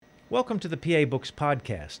Welcome to the PA Books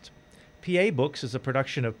podcast. PA Books is a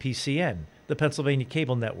production of PCN, the Pennsylvania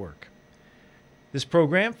Cable Network. This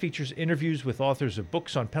program features interviews with authors of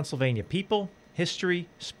books on Pennsylvania people, history,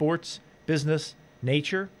 sports, business,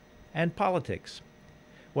 nature, and politics.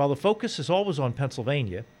 While the focus is always on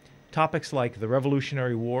Pennsylvania, topics like the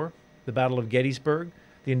Revolutionary War, the Battle of Gettysburg,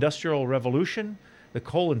 the Industrial Revolution, the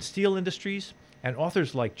coal and steel industries, and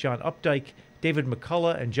authors like John Updike, David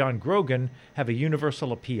McCullough, and John Grogan have a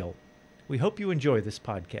universal appeal. We hope you enjoy this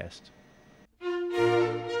podcast.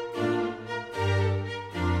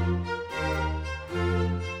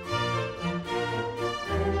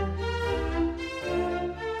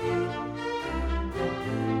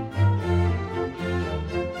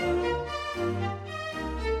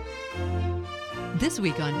 This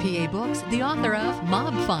week on PA Books, the author of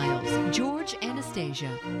Mob Files, George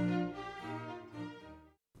Anastasia.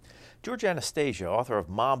 George Anastasia, author of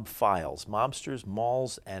Mob Files, Mobsters,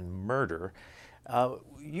 Malls, and Murder.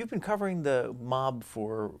 You've been covering the mob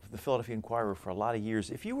for the Philadelphia Inquirer for a lot of years.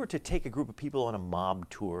 If you were to take a group of people on a mob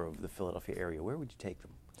tour of the Philadelphia area, where would you take them?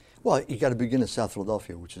 Well, you got to begin in South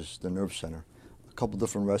Philadelphia, which is the nerve center. A couple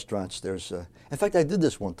different restaurants. There's, in fact, I did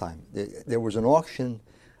this one time. There was an auction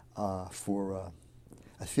for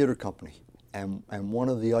a theater company, and one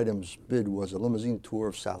of the items bid was a limousine tour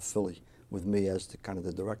of South Philly with me as the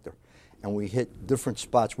director. And we hit different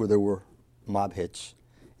spots where there were mob hits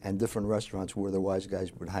and different restaurants where the wise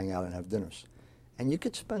guys would hang out and have dinners. And you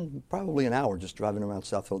could spend probably an hour just driving around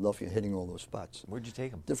South Philadelphia hitting all those spots. Where'd you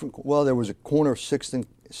take them? Well, there was a corner,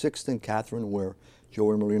 6th and Catherine, where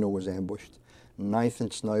Joey Marino was ambushed. 9th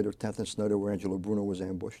and Snyder, 10th and Snyder, where Angelo Bruno was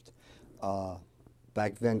ambushed.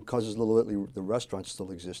 Back then, Cousins Little Italy, the restaurant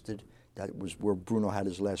still existed. That was where Bruno had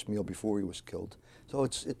his last meal before he was killed. So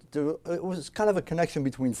it was kind of a connection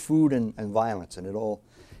between food and violence, and it all,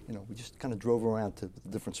 we just kind of drove around to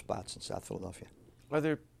different spots in South Philadelphia. Are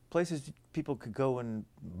there places people could go and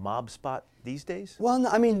mob spot these days? Well,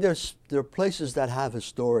 I mean, there are places that have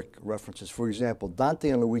historic references. For example, Dante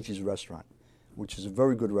and Luigi's restaurant, which is a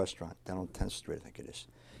very good restaurant down on 10th Street, I think it is.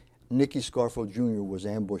 Nicky Scarfo Jr. was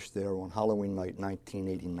ambushed there on Halloween night,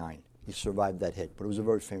 1989. He survived that hit, but it was a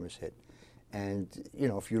very famous hit. And,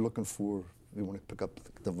 if you're looking for, you want to pick up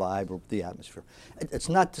the vibe or the atmosphere. It's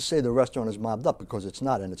not to say the restaurant is mobbed up, because it's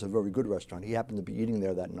not, and it's a very good restaurant. He happened to be eating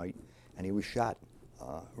there that night, and he was shot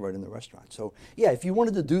right in the restaurant. So, yeah, if you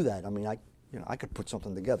wanted to do that, I mean, I could put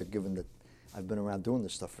something together, given that I've been around doing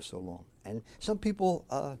this stuff for so long. And some people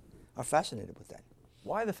are fascinated with that.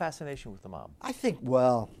 Why the fascination with the mob? I think,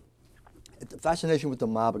 the fascination with the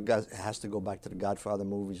mob has to go back to the Godfather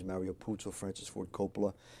movies, Mario Puzo, Francis Ford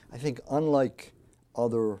Coppola. I think unlike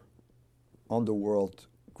other underworld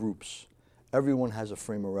groups, everyone has a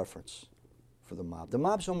frame of reference for the mob. The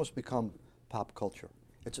mob's almost become pop culture.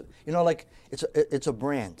 It's a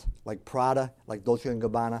brand, like Prada, like Dolce &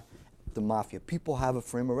 Gabbana, the Mafia. People have a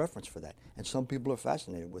frame of reference for that, and some people are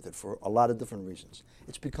fascinated with it for a lot of different reasons.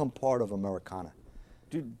 It's become part of Americana.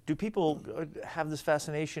 Do people have this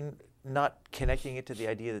fascination, not connecting it to the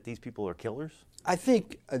idea that these people are killers? I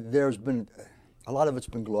think there's been, a lot of it's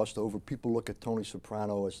been glossed over. People look at Tony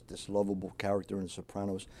Soprano as this lovable character in The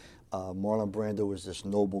Sopranos. Marlon Brando is this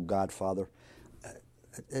noble godfather.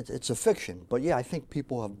 It's a fiction, but yeah, I think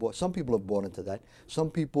some people have bought into that.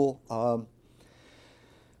 Some people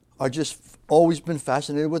are just always been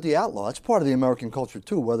fascinated with the outlaw. That's part of the American culture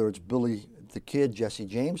too, whether it's Billy the Kid, Jesse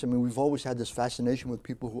James. I mean, we've always had this fascination with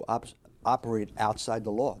people who operate outside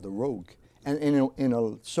the law, the rogue. And in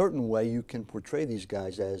a certain way, you can portray these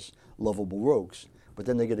guys as lovable rogues. But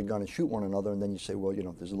then they get a gun and shoot one another, and then you say, well,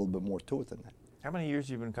 there's a little bit more to it than that. How many years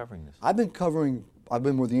have you been covering this? I've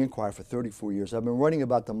been with the Inquirer for 34 years. I've been writing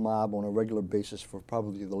about the mob on a regular basis for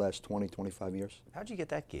probably the last 20, 25 years. How'd you get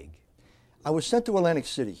that gig? I was sent to Atlantic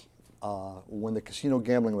City when the casino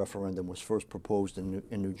gambling referendum was first proposed in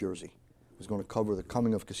New Jersey. I was going to cover the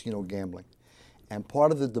coming of casino gambling. And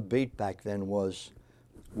part of the debate back then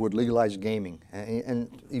would legalize gaming, and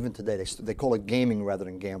even today they call it gaming rather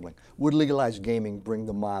than gambling. Would legalize gaming bring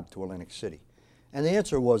the mob to Atlantic City? And the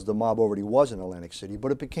answer was the mob already was in Atlantic City,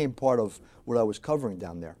 but it became part of what I was covering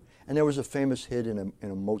down there. And there was a famous hit in a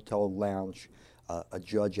motel lounge. A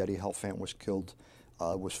judge, Eddie Helfant, was killed.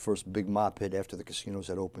 Was first big mob hit after the casinos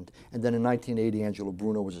had opened. And then in 1980, Angelo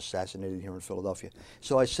Bruno was assassinated here in Philadelphia.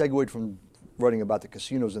 So I segued from writing about the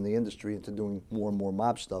casinos and the industry into doing more and more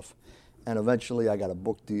mob stuff. And eventually I got a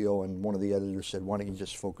book deal, and one of the editors said, why don't you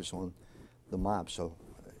just focus on the mob? So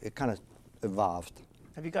it kind of evolved.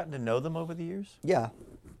 Have you gotten to know them over the years? Yeah,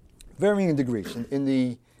 varying degrees. In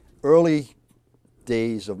the early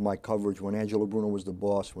days of my coverage, when Angelo Bruno was the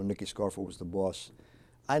boss, when Nicky Scarfo was the boss,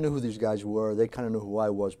 I knew who these guys were. They kind of knew who I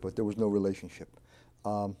was, but there was no relationship.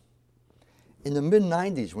 In the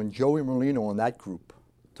mid-'90s, when Joey Merlino and that group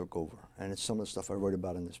took over, and it's some of the stuff I wrote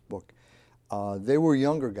about in this book, they were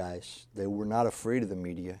younger guys. They were not afraid of the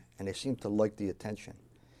media, and they seemed to like the attention.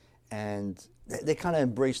 And they kind of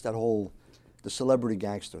embraced that whole, the celebrity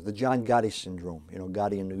gangster, the John Gotti syndrome. You know,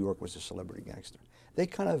 Gotti in New York was a celebrity gangster. They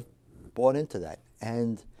kind of bought into that.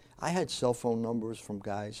 And I had cell phone numbers from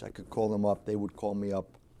guys. I could call them up. They would call me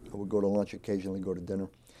up. I would go to lunch occasionally, go to dinner.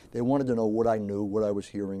 They wanted to know what I knew, what I was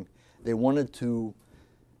hearing. They wanted to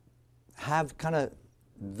have kind of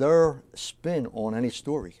their spin on any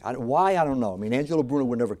story. Why, I don't know. I mean, Angelo Bruno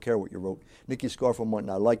would never care what you wrote. Nicky Scarfo might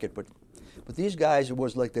not like it, but these guys, it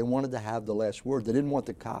was like they wanted to have the last word. They didn't want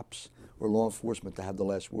the cops or law enforcement to have the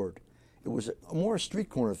last word. It was more a street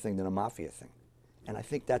corner thing than a mafia thing. And I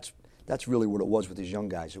think that's really what it was with these young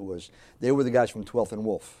guys. They were the guys from 12th and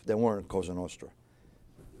Wolf. They weren't Cosa Nostra.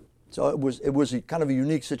 So it was kind of a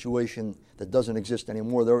unique situation that doesn't exist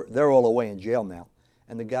anymore. They're all away in jail now.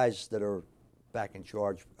 And the guys that are back in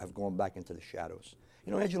charge have gone back into the shadows.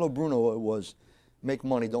 You know, Angelo Bruno was make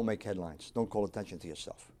money, don't make headlines. Don't call attention to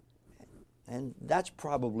yourself. And that's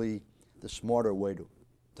probably the smarter way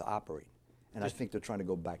to operate. And I think they're trying to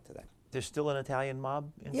go back to that. There's still an Italian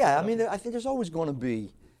mob? Yeah, I mean, I think there's always going to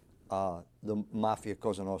be the Mafia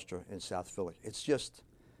Cosa Nostra in South Philly. It's just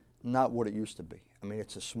not what it used to be. I mean,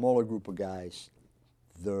 it's a smaller group of guys.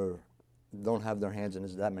 They don't have their hands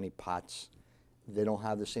in that many pots. They don't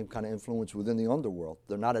have the same kind of influence within the underworld.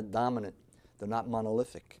 They're not a dominant. They're not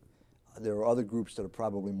monolithic. There are other groups that are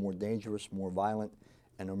probably more dangerous, more violent,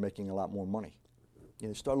 and are making a lot more money. You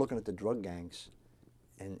know, start looking at the drug gangs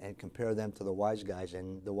and compare them to the wise guys,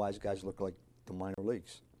 and the wise guys look like the minor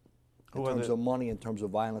leagues. In terms of money, in terms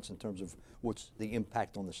of violence, in terms of what's the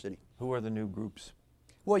impact on the city. Who are the new groups?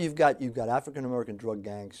 Well, you've got African-American drug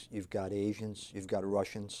gangs, you've got Asians, you've got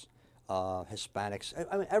Russians, Hispanics.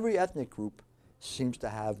 I mean, every ethnic group seems to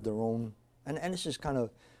have their own, and this is kind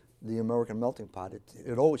of the American melting pot.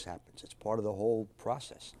 It always happens. It's part of the whole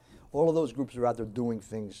process. All of those groups are out there doing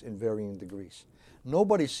things in varying degrees.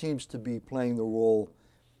 Nobody seems to be playing the role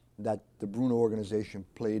that the Bruno organization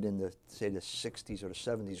played in the 60s or the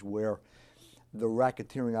 70s, where the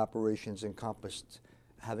racketeering operations encompassed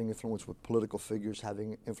having influence with political figures,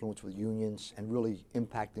 having influence with unions, and really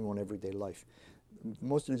impacting on everyday life.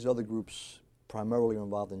 Most of these other groups primarily are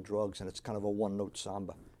involved in drugs, and it's kind of a one-note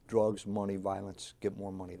samba. Drugs, money, violence, get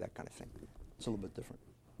more money, that kind of thing. It's a little bit different.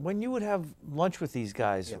 When you would have lunch with these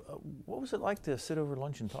guys, Yeah. What was it like to sit over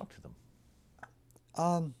lunch and talk to them?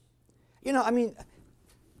 You know, I mean,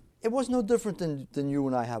 it was no different than you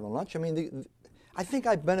and I having lunch. I mean, I think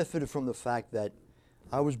I benefited from the fact that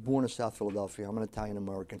I was born in South Philadelphia. I'm an Italian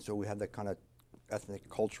American, so we have that kind of ethnic,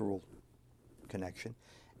 cultural connection.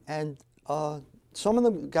 And some of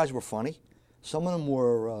the guys were funny. Some of them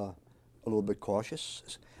were a little bit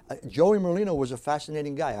cautious. Joey Merlino was a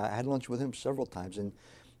fascinating guy. I had lunch with him several times. And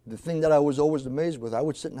the thing that I was always amazed with, I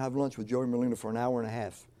would sit and have lunch with Joey Merlino for an hour and a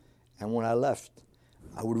half. And when I left,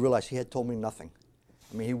 I would realize he had told me nothing.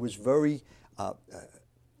 I mean, he was very,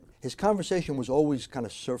 his conversation was always kind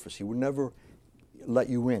of surface. He would never let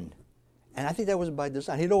you in. And I think that was by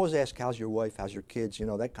design. He'd always ask, how's your wife, how's your kids, you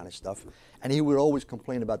know, that kind of stuff. And he would always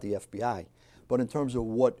complain about the FBI. But in terms of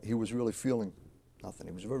what he was really feeling, nothing.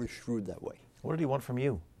 He was very shrewd that way. What did he want from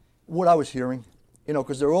you? What I was hearing, you know,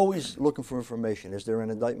 because they're always looking for information. Is there an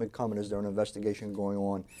indictment coming? Is there an investigation going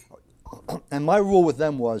on? And my rule with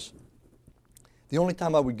them was, the only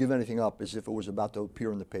time I would give anything up is if it was about to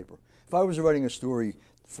appear in the paper. If I was writing a story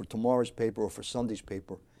for tomorrow's paper or for Sunday's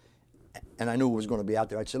paper, and I knew it was going to be out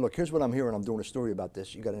there, I'd say, look, here's what I'm hearing. I'm doing a story about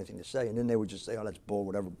this. You got anything to say? And then they would just say, oh, that's bull,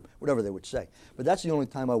 whatever they would say. But that's the only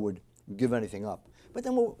time I would give anything up. But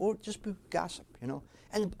then we'll just be gossip, you know.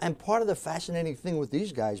 And part of the fascinating thing with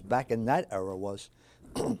these guys back in that era was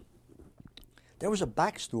there was a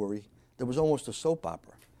backstory that was almost a soap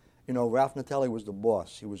opera. You know, Ralph Natale was the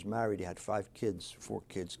boss. He was married. He had 4 kids,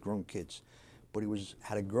 grown kids. But he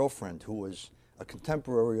had a girlfriend who was a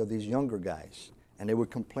contemporary of these younger guys. And they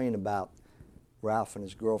would complain about Ralph and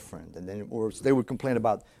his girlfriend. And then, or they would complain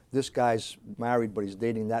about this guy's married, but he's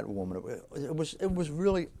dating that woman. It was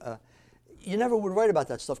really, you never would write about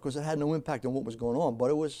that stuff because it had no impact on what was going on.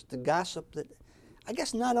 But it was the gossip that, I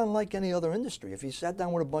guess, not unlike any other industry. If you sat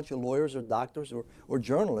down with a bunch of lawyers or doctors or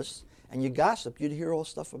journalists and you gossiped, you'd hear all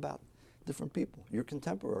stuff about different people, your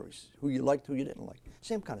contemporaries, who you liked, who you didn't like.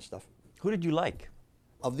 Same kind of stuff. Who did you like?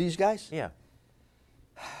 Of these guys? Yeah.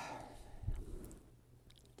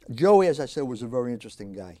 Joey, as I said, was a very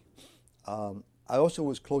interesting guy. I also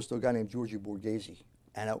was close to a guy named Giorgio Borghese.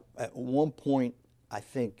 And at one point, I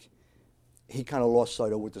think he kind of lost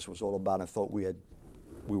sight of what this was all about and thought we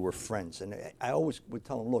were friends. And I always would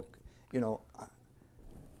tell him, look,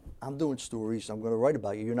 I'm doing stories. I'm going to write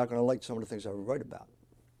about you. You're not going to like some of the things I would write about.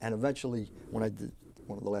 And eventually, when I did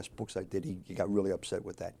one of the last books I did, he got really upset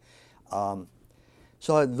with that.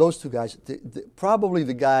 So those two guys, probably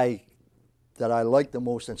the guy that I like the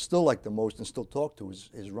most and still like the most and still talk to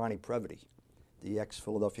is Ronnie Previty, the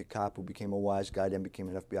ex-Philadelphia cop who became a wise guy, then became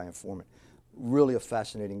an FBI informant. Really a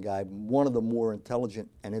fascinating guy, one of the more intelligent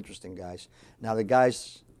and interesting guys. Now the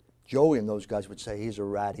guys, Joey and those guys would say he's a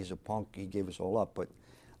rat, he's a punk, he gave us all up, but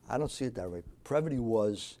I don't see it that way. Previty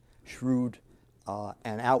was shrewd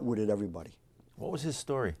and outwitted everybody. What was his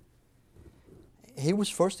story? He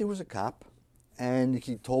was a cop, and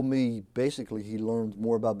he told me basically he learned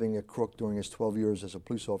more about being a crook during his 12 years as a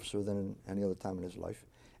police officer than in any other time in his life.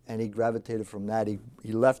 And he gravitated from that.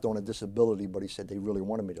 He left on a disability, but he said they really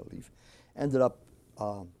wanted me to leave. Ended up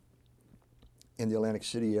in the Atlantic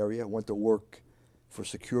City area, went to work for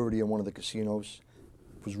security in one of the casinos,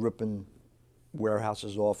 was ripping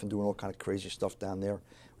warehouses off and doing all kind of crazy stuff down there,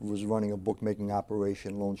 was running a bookmaking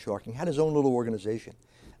operation, loan sharking, had his own little organization.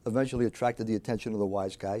 Eventually attracted the attention of the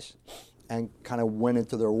wise guys and kind of went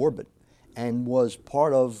into their orbit and was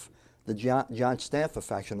part of the John Stanfa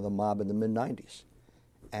faction of the mob in the mid-90s.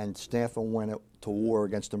 And Stanfa went to war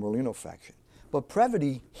against the Merlino faction. But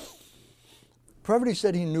Previty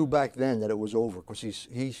said he knew back then that it was over because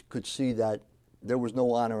he could see that there was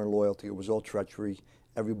no honor and loyalty. It was all treachery.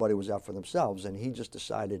 Everybody was out for themselves. And he just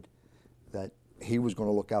decided that he was going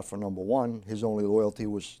to look out for number one. His only loyalty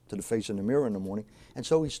was to the face in the mirror in the morning. And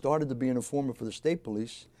so he started to be an informant for the state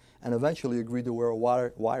police and eventually agreed to wear a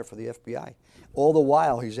wire for the FBI. All the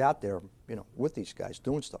while he's out there, with these guys,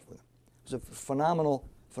 doing stuff with them. It was a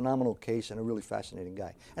phenomenal case and a really fascinating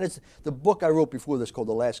guy. And it's the book I wrote before this called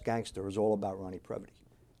The Last Gangster is all about Ronnie Previty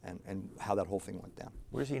and how that whole thing went down.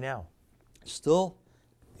 Where's he now? Still,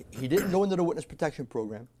 he didn't go into the witness protection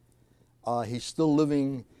program. He's still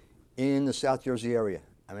living in the South Jersey area.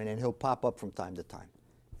 And he'll pop up from time to time.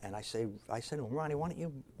 And I said to him, Ronnie, why don't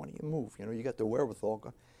you move? You got the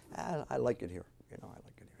wherewithal. I like it here. I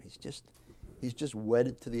like it here. He's just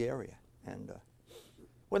wedded to the area. And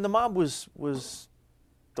when the mob was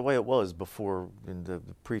the way it was before in the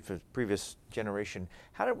previous generation,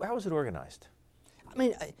 how was it organized?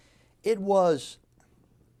 It was.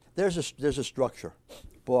 There's a structure.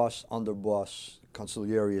 Boss, underboss,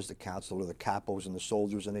 consigliere is the counselor, the capos and the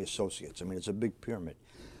soldiers and the associates. It's a big pyramid.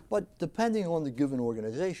 But depending on the given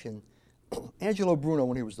organization, Angelo Bruno,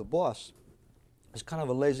 when he was the boss, was kind of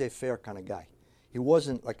a laissez-faire kind of guy. He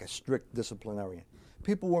wasn't like a strict disciplinarian.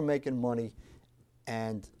 People were making money,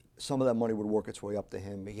 and some of that money would work its way up to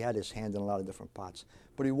him. He had his hand in a lot of different pots.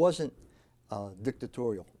 But he wasn't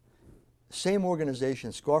dictatorial. Same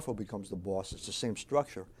organization, Scarfo becomes the boss. It's the same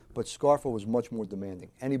structure, but Scarfo was much more demanding.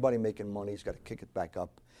 Anybody making money has got to kick it back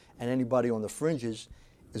up, and anybody on the fringes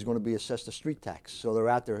is going to be assessed a street tax. So they're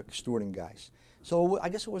out there extorting guys. So I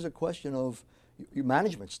guess it was a question of your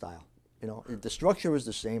management style. The structure is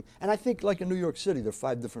the same, and I think like in New York City, there are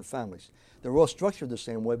 5 different families. They're all structured the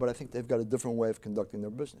same way, but I think they've got a different way of conducting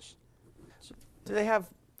their business. Do they have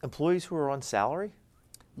employees who are on salary?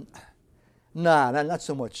 Nah, not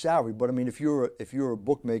so much salary, but if you're a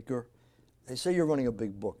bookmaker, say you're running a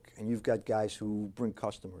big book and you've got guys who bring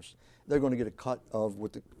customers, they're going to get a cut of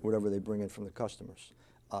whatever they bring in from the customers.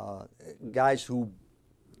 Guys who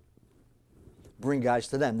bring guys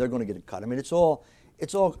to them, they're going to get a cut. It's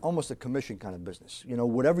all almost a commission kind of business.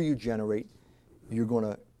 Whatever you generate,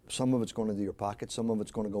 some of it's going into your pocket, some of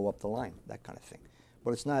it's going to go up the line, that kind of thing.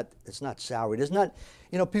 But it's not salaried. It's not,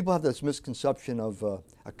 people have this misconception of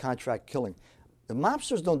a contract killing. The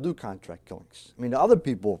mobsters don't do contract killings. The other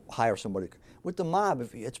people hire somebody. With the mob,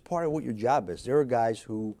 it's part of what your job is. There are guys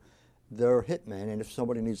who, they're hitmen, and if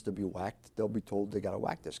somebody needs to be whacked, they'll be told they got to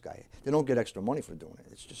whack this guy. They don't get extra money for doing it.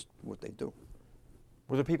 It's just what they do.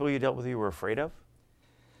 Were there people you dealt with you were afraid of?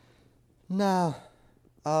 No.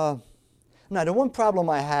 No, the one problem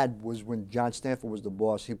I had was when John Stanfa was the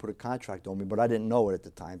boss, he put a contract on me, but I didn't know it at the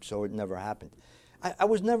time, so it never happened. I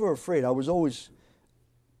was never afraid. I was always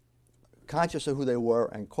conscious of who they were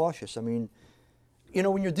and cautious. When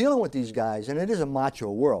you're dealing with these guys, and it is a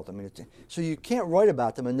macho world, so you can't write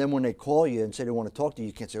about them, and then when they call you and say they want to talk to you,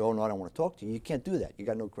 you can't say, oh, no, I don't want to talk to you. You can't do that. You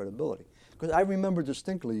got no credibility. Because I remember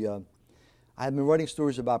distinctly, I had been writing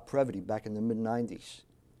stories about Previty back in the mid-'90s.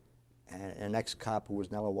 And an ex-cop who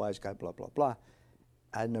was now a wise guy, blah, blah, blah.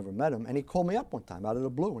 I had never met him, and he called me up one time out of the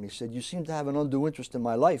blue, and he said, you seem to have an undue interest in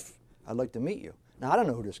my life. I'd like to meet you. Now, I don't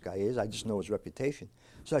know who this guy is. I just know his reputation.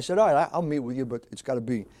 So I said, all right, I'll meet with you, but it's got to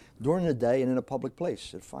be during the day and in a public place.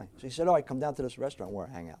 I said, fine. So he said, all right, come down to this restaurant where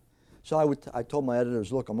I hang out. So I told my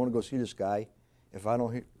editors, look, I'm going to go see this guy. If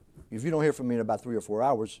you don't hear from me in about 3 or 4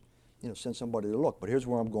 hours, send somebody to look. But here's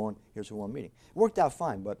where I'm going. Here's who I'm meeting. It worked out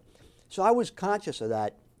fine. So I was conscious of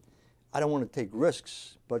that. I don't want to take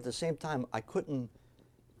risks, but at the same time, I couldn't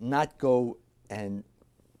not go and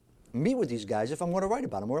meet with these guys if I'm going to write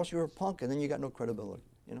about them, or else you're a punk and then you got no credibility,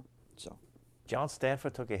 So. John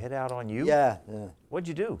Stanfa took a hit out on you? Yeah. What'd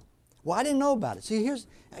you do? Well, I didn't know about it. See,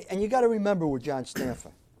 and you got to remember with John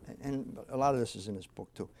Stanfa, and a lot of this is in his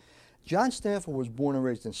book too. John Stanfa was born and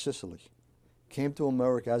raised in Sicily, came to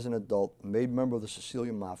America as an adult, made member of the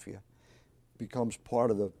Sicilian Mafia, becomes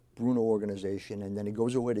part of the Bruno organization, and then he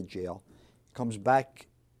goes away to jail, comes back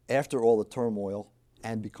after all the turmoil,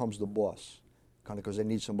 and becomes the boss, kind of because they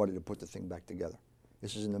need somebody to put the thing back together.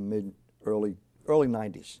 This is in the early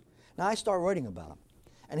 90s. Now I start writing about him,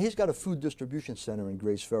 and he's got a food distribution center in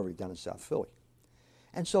Grays Ferry down in South Philly.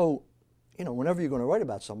 And so, whenever you're going to write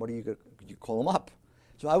about somebody, you call them up.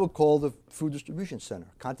 So I would call the food distribution center,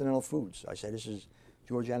 Continental Foods. I say, this is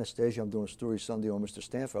George Anastasia. I'm doing a story Sunday on Mr.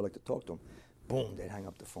 Stanfa. I'd like to talk to him. Boom, they'd hang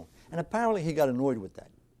up the phone. And apparently he got annoyed with that.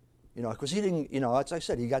 Because he didn't, as I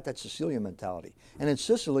said, he got that Sicilian mentality. And in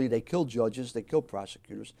Sicily, they kill judges, they kill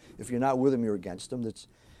prosecutors. If you're not with them, you're against them.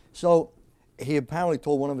 So he apparently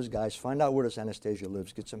told one of his guys, find out where this Anastasia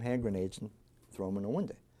lives, get some hand grenades and throw them in the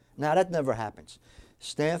window. Now, that never happens.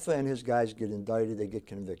 Stanfa and his guys get indicted, they get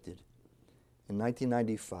convicted in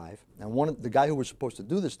 1995. And the guy who was supposed to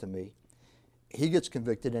do this to me, he gets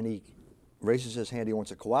convicted and he raises his hand, he wants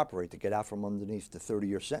to cooperate to get out from underneath the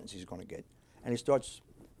 30-year sentence he's going to get. And he starts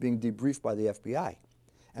being debriefed by the FBI.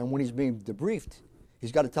 And when he's being debriefed,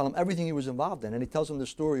 he's got to tell them everything he was involved in. And he tells them the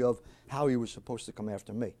story of how he was supposed to come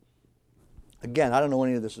after me. Again, I don't know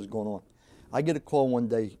any of this is going on. I get a call one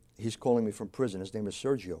day, he's calling me from prison, his name is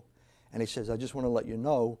Sergio. And he says, I just want to let you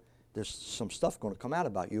know there's some stuff going to come out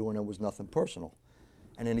about you, and it was nothing personal.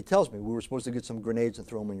 And then he tells me, we were supposed to get some grenades and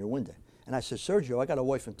throw them in your window. And I said, Sergio, I got a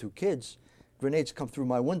wife and 2 kids. Grenades come through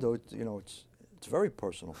my window, it's very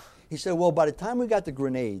personal. He said, well, by the time we got the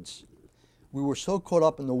grenades, we were so caught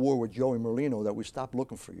up in the war with Joey Merlino that we stopped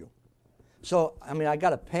looking for you. So, I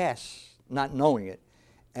got a pass not knowing it,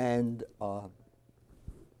 and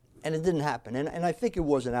it didn't happen. And I think it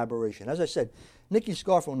was an aberration. As I said, Nicky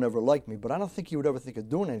Scarfo never liked me, but I don't think he would ever think of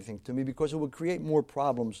doing anything to me because it would create more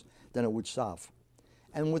problems than it would solve.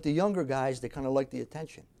 And with the younger guys, they kind of liked the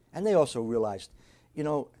attention. And they also realized, you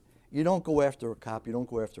don't go after a cop, you don't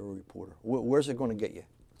go after a reporter. Where's it going to get you?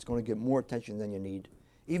 It's going to get more attention than you need.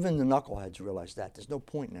 Even the knuckleheads realize that. There's no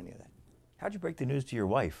point in any of that. How'd you break the news to your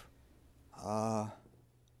wife?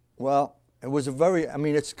 Well, it was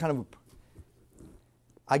it's kind of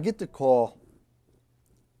I get the call,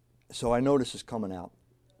 so I know this is coming out.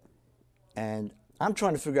 And I'm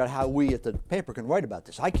trying to figure out how we at the paper can write about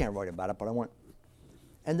this. I can't write about it, but I want.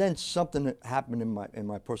 And then something happened in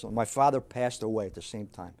my personal. My father passed away at the same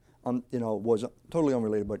time. Was totally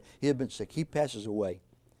unrelated, but he had been sick. He passes away,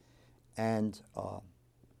 and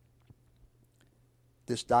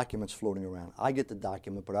this document's floating around. I get the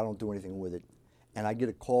document, but I don't do anything with it. And I get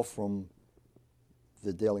a call from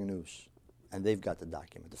the Daily News, and they've got the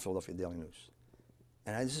document, the Philadelphia Daily News.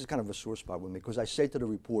 And this is kind of a sore spot with me, because I say to the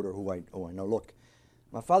reporter who I know, look,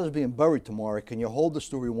 my father's being buried tomorrow. Can you hold the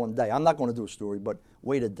story one day? I'm not going to do a story, but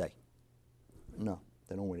wait a day. No,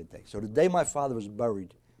 they don't wait a day. So the day my father was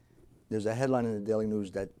buried, there's a headline in the Daily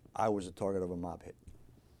News that I was the target of a mob hit.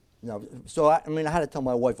 So I had to tell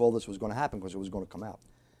my wife all this was going to happen because it was going to come out.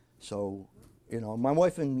 So, my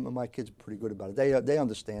wife and my kids are pretty good about it. They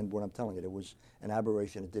understand what I'm telling you. It was an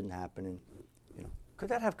aberration. It didn't happen, and Could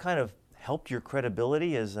that have kind of helped your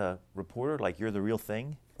credibility as a reporter, like you're the real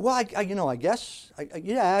thing? Well, I guess,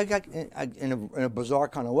 in a bizarre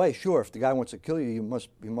kind of way. Sure, if the guy wants to kill you,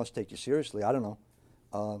 he must take you seriously. I don't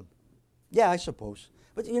know. Yeah, I suppose.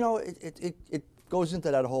 But it goes into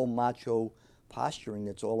that whole macho posturing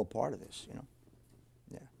that's all a part of this. Yeah.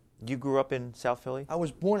 You grew up in South Philly? I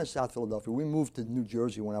was born in South Philadelphia. We moved to New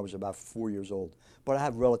Jersey when I was about 4 years old. But I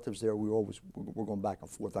have relatives there. We're going back and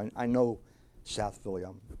forth. I know South Philly.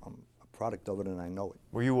 I'm a product of it, and I know it.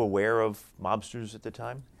 Were you aware of mobsters at the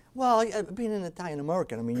time? Well, being an Italian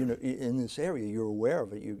American, in this area, you're aware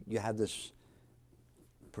of it. You have this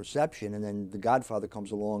perception, and then The Godfather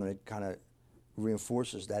comes along, and it kind of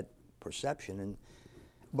reinforces that perception.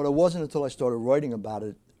 But it wasn't until I started writing about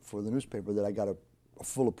it for the newspaper that I got a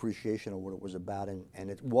full appreciation of what it was about, and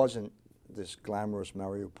it wasn't this glamorous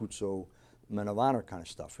Mario Puzo Men of Honor kind of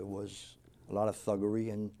stuff. It was a lot of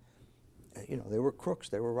thuggery, and You know, they were crooks,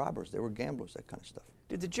 they were robbers, they were gamblers, that kind of stuff.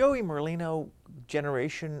 Did the Joey Merlino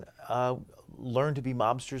generation learn to be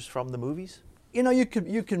mobsters from the movies? You know, you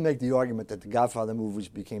can make the argument that the Godfather movies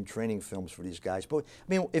became training films for these guys. But, I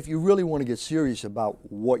mean, if you really want to get serious about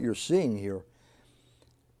what you're seeing here,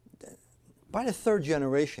 by the third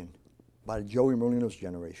generation, by Joey Merlino's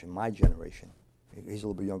generation, my generation, he's a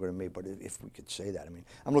little bit younger than me, but if we could say that. I mean,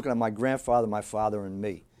 I'm looking at my grandfather, my father, and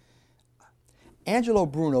me. Angelo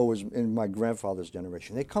Bruno was in my grandfather's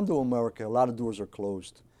generation. They come to America, a lot of doors are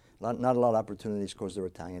closed, not a lot of opportunities because they're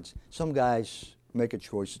Italians. Some guys make a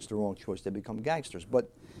choice, it's the wrong choice, they become gangsters.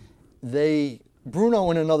 But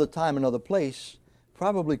Bruno in another time, another place,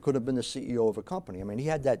 probably could have been the CEO of a company. I mean,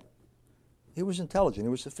 he was intelligent, he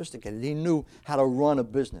was sophisticated, he knew how to run a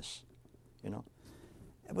business, you know.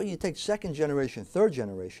 But you take second generation, third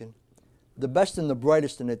generation, the best and the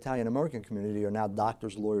brightest in the Italian-American community are now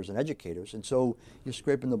doctors, lawyers, and educators. And so you're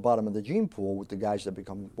scraping the bottom of the gene pool with the guys that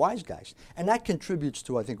become wise guys. And that contributes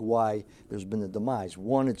to, I think, why there's been the demise.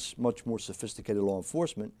 One, it's much more sophisticated law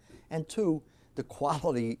enforcement. And two, the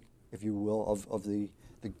quality, if you will, of the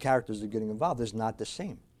characters that are getting involved is not the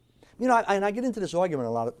same. You know, and I get into this argument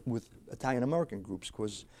a lot with Italian-American groups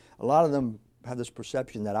because a lot of them have this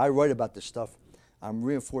perception that I write about this stuff, I'm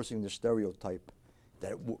reinforcing the stereotype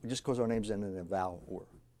that just because our names end in a vowel,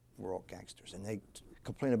 we're all gangsters. And they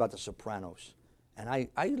complain about The Sopranos. And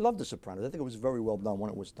I love The Sopranos. I think it was very well done when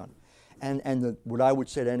it was done. And what I would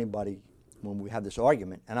say to anybody when we have this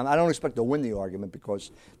argument, and I don't expect to win the argument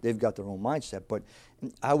because they've got their own mindset, but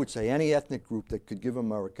I would say any ethnic group that could give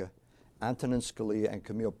America Antonin Scalia and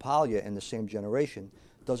Camille Paglia in the same generation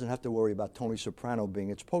doesn't have to worry about Tony Soprano being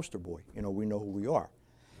its poster boy. You know, we know who we are.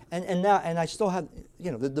 And now, and I still have,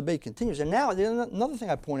 you know, the debate continues. And now, another thing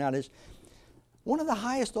I point out is one of the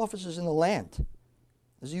highest offices in the land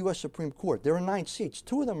is the U.S. Supreme Court. There are 9 seats.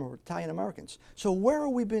 2 of them are Italian Americans. So where are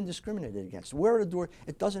we being discriminated against? Where are the doors?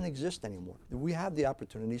 It doesn't exist anymore. We have the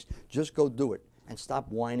opportunities. Just go do it and stop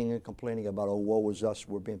whining and complaining about, oh, woe is us,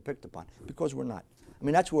 we're being picked upon, because we're not. I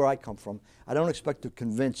mean, that's where I come from. I don't expect to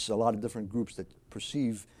convince a lot of different groups that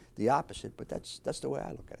perceive the opposite, but that's the way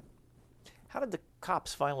I look at it. How did the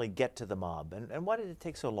cops finally get to the mob, and why did it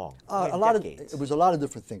take so long? It was a lot of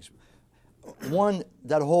different things. One,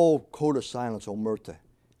 that whole code of silence, omerta,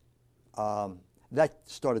 that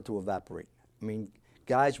started to evaporate. I mean,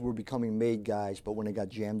 guys were becoming made guys, but when they got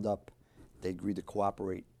jammed up, they agreed to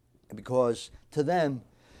cooperate. Because to them,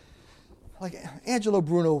 like Angelo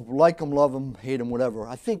Bruno, like him, love him, hate him, whatever,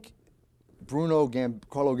 I think Bruno,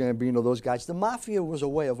 Carlo Gambino, those guys, the mafia was a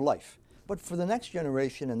way of life. But for the next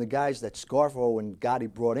generation and the guys that Scarfo and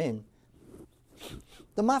Gotti brought in,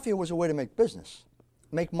 the mafia was a way to make business,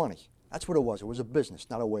 make money. That's what it was. It was a business,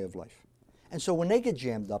 not a way of life. And so when they get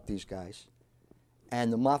jammed up, these guys,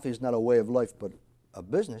 and the mafia is not a way of life but a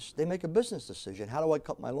business, they make a business decision. How do I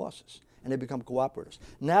cut my losses? And they become cooperators.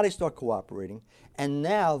 Now they start cooperating, and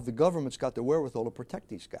now the government's got the wherewithal to protect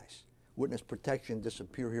these guys. Witness protection,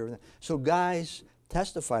 disappear here and there. So guys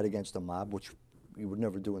testified against the mob, which you would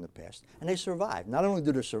never do in the past, and they survived. Not only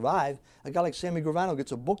do they survive, a guy like Sammy Gravano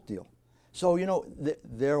gets a book deal. So, you know,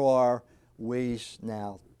 there are ways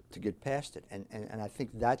now to get past it, and I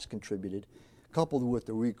think that's contributed, coupled with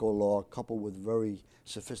the RICO law, coupled with very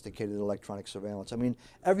sophisticated electronic surveillance. I mean,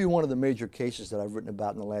 every one of the major cases that I've written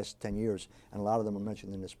about in the last 10 years, and a lot of them are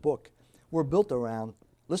mentioned in this book, were built around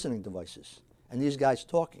listening devices and these guys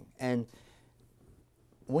talking. And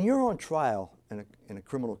when you're on trial in a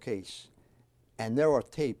criminal case, and there are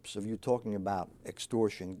tapes of you talking about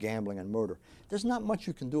extortion, gambling, and murder, there's not much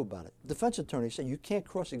you can do about it. The defense attorney said you can't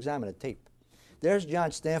cross-examine a tape. There's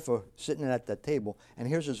John Stanford sitting at that table, and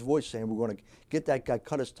here's his voice saying, we're going to get that guy,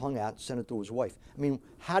 cut his tongue out, and send it to his wife. I mean,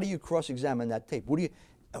 how do you cross-examine that tape?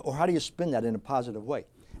 Or how do you spin that in a positive way?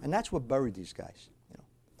 And that's what buried these guys, you know,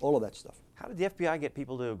 all of that stuff. How did the FBI get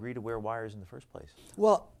people to agree to wear wires in the first place?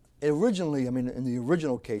 Well, originally, I mean, in the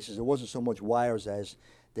original cases, it wasn't so much wires as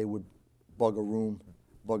they would bug a room,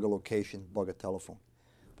 bug a location, bug a telephone.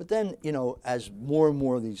 But then, you know, as more and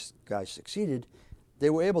more of these guys succeeded, they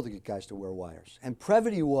were able to get guys to wear wires. And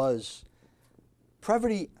Previty,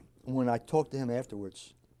 when I talked to him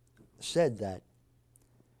afterwards, said that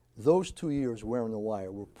those 2 years wearing the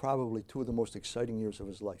wire were probably 2 of the most exciting years of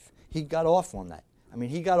his life. He got off on that. I mean,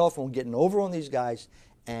 he got off on getting over on these guys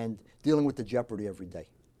and dealing with the jeopardy every day.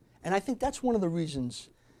 And I think that's one of the reasons,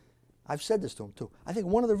 I've said this to him too, I think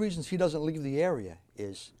one of the reasons he doesn't leave the area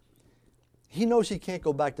is he knows he can't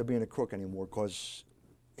go back to being a crook anymore because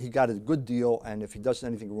he got a good deal, and if he does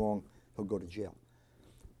anything wrong, he'll go to jail.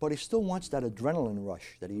 But he still wants that adrenaline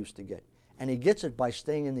rush that he used to get. And he gets it by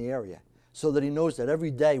staying in the area. so that he knows that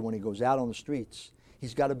every day when he goes out on the streets,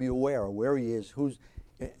 he's got to be aware of where he is,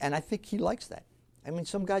 and I think he likes that. I mean,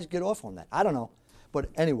 some guys get off on that. I don't know. But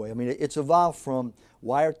anyway, I mean, it's evolved from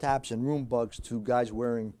wiretaps and room bugs to guys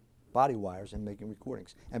wearing body wires and making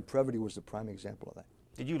recordings. And Previty was the prime example of that.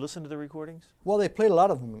 Did you listen to the recordings? Well, they played a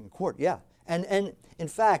lot of them in court, yeah. And in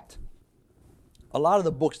fact, a lot of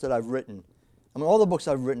the books that I've written, I mean, all the books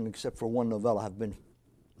I've written except for one novella have been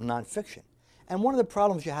nonfiction. And one of the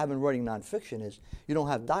problems you have in writing nonfiction is you don't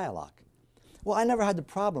have dialogue. Well, I never had the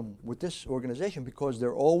problem with this organization because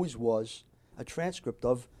there always was a transcript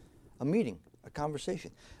of a meeting, a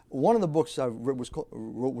conversation. One of the books I wrote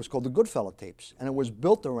was called The Goodfellow Tapes, and it was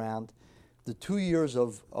built around the 2 years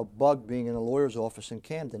of Bug being in a lawyer's office in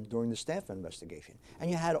Camden during the Stanford investigation.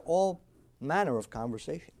 And you had all manner of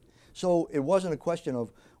conversation. So it wasn't a question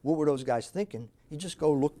of what were those guys thinking. You just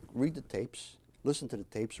go look, read the tapes, listen to the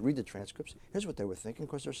tapes, read the transcripts. Here's what they were thinking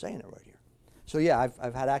because they're saying it right here. So yeah,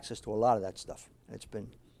 I've had access to a lot of that stuff, and it's been.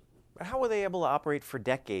 But how were they able to operate for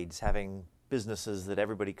decades, having businesses that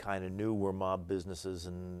everybody kind of knew were mob businesses,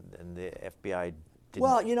 and the FBI didn't?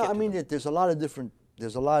 Well, you know, I mean, them? there's a lot of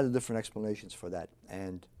different explanations for that,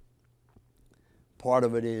 and part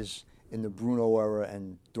of it is in the Bruno era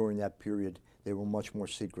and during that period they were much more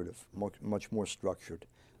secretive, much more structured.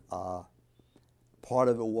 Part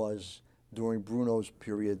of it was during Bruno's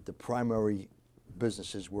period the primary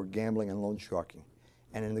businesses were gambling and loan sharking,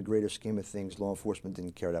 and in the greater scheme of things, law enforcement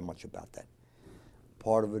didn't care that much about that.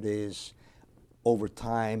 Part of it is over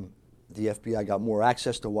time the FBI got more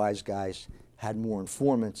access to wise guys, had more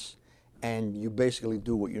informants, and you basically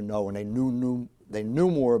do what you know, and they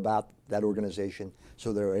knew more about that organization,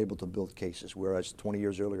 so they were able to build cases, whereas 20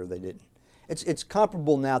 years earlier they didn't. It's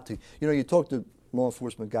comparable now to, you know, you talk to law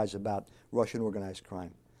enforcement guys about Russian organized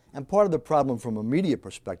crime, and part of the problem from a media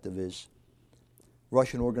perspective is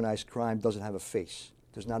Russian organized crime doesn't have a face.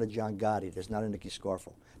 There's not a John Gotti, there's not a Nicky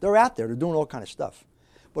Scarfo. They're out there, they're doing all kind of stuff.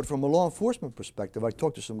 But from a law enforcement perspective, I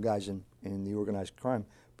talked to some guys in the Organized Crime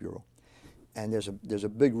Bureau, and there's a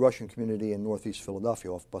big Russian community in Northeast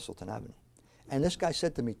Philadelphia off Bustleton Avenue. And this guy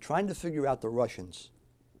said to me, trying to figure out the Russians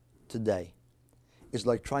today is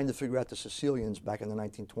like trying to figure out the Sicilians back in the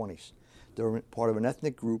 1920s. They're part of an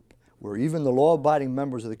ethnic group where even the law-abiding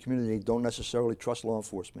members of the community don't necessarily trust law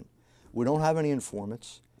enforcement. We don't have any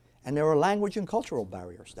informants, and there are language and cultural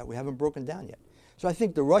barriers that we haven't broken down yet. So I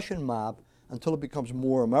think the Russian mob, until it becomes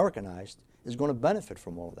more Americanized, is going to benefit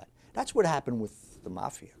from all of that. That's what happened with the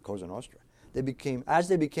mafia, Cosa Nostra. As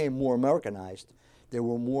they became more Americanized, they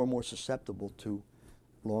were more and more susceptible to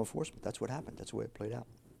law enforcement. That's what happened. That's the way it played out.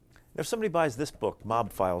 If somebody buys this book,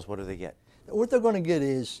 Mob Files, what do they get? What they're going to get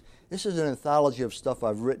is, this is an anthology of stuff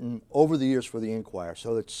I've written over the years for the Inquirer.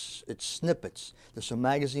 So it's snippets. There's some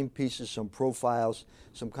magazine pieces, some profiles,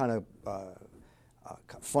 some kind of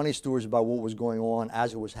funny stories about what was going on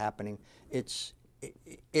as it was happening. It's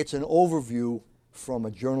an overview from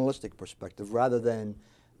a journalistic perspective rather than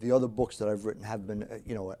the other books that I've written have been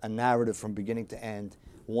a narrative from beginning to end,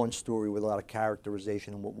 one story with a lot of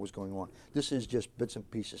characterization and what was going on. This is just bits and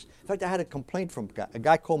pieces. In fact, I had a complaint from a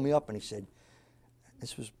guy called me up and he said,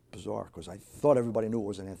 this was bizarre because I thought everybody knew it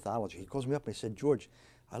was an anthology. He calls me up and he said, George,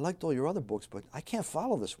 I liked all your other books, but I can't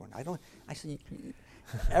follow this one. I said,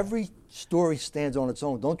 every story stands on its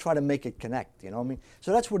own. Don't try to make it connect, you know what I mean?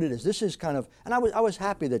 So that's what it is. This is kind of, and I was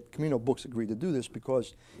happy that Camino Books agreed to do this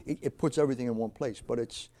because it puts everything in one place. But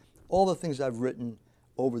it's all the things I've written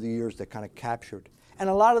over the years that kind of captured. And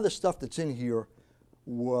a lot of the stuff that's in here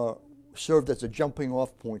served as a jumping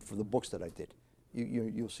off point for the books that I did.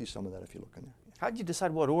 You'll see some of that if you look in there. How did you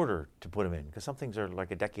decide what order to put them in? Because some things are like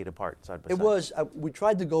a decade apart, side by side. It was, we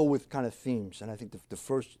tried to go with kind of themes, and I think the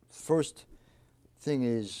first thing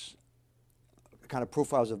is kind of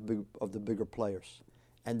profiles of the bigger players.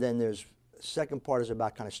 And then there's, the second part is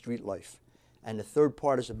about kind of street life. And the third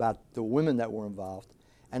part is about the women that were involved.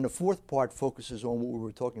 And the fourth part focuses on what we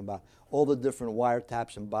were talking about, all the different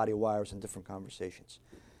wiretaps and body wires and different conversations.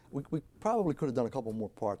 We probably could have done a couple more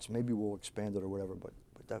parts. Maybe we'll expand it or whatever, but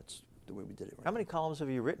that's the way we did it. Right. How many columns have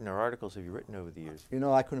you written or articles have you written over the years? You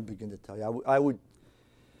know, I couldn't begin to tell you. I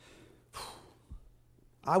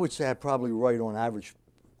would say I probably write on average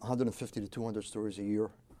 150 to 200 stories a year.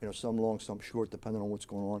 You know, some long, some short, depending on what's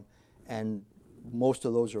going on. And most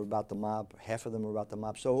of those are about the mob. Half of them are about the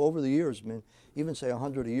mob. So over the years, man, even say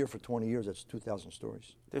 100 a year for 20 years, that's 2,000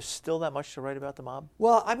 stories. There's still that much to write about the mob?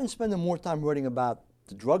 Well, I've been spending more time writing about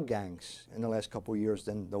the drug gangs in the last couple of years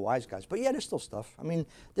than the wise guys. But yeah, there's still stuff. I mean,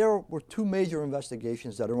 there were two major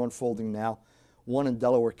investigations that are unfolding now. One in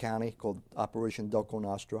Delaware County called Operation Delco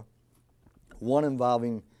Nostra. One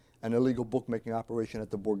involving an illegal bookmaking operation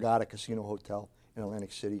at the Borgata Casino Hotel in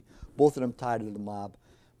Atlantic City. Both of them tied to the mob.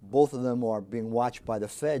 Both of them are being watched by the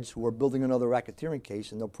feds, who are building another racketeering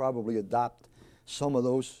case, and they'll probably adopt some of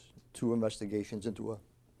those two investigations into a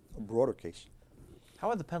broader case. How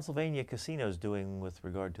are the Pennsylvania casinos doing with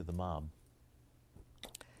regard to the mob?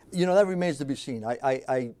 You know, that remains to be seen.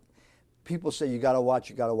 People say you got to watch,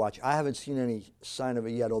 you got to watch. I haven't seen any sign of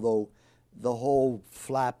it yet, although the whole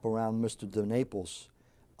flap around Mr. DeNaples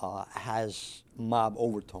has mob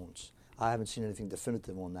overtones. I haven't seen anything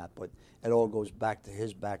definitive on that, but it all goes back to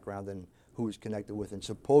his background and who he's connected with. And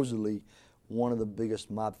supposedly, one of the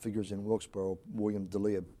biggest mob figures in Wilkesboro, William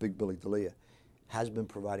D'Elia, Big Billy D'Elia, has been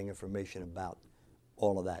providing information about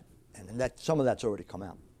all of that. And that some of that's already come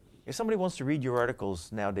out. If somebody wants to read your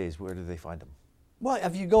articles nowadays, where do they find them? Well,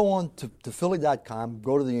 if you go on to Philly.com,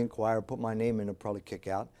 go to the Inquirer, put my name in, it'll probably kick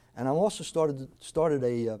out. And I've also started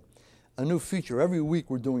a new feature. Every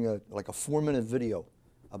week we're doing a 4-minute video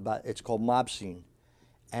about, it's called Mob Scene.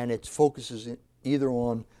 And it focuses either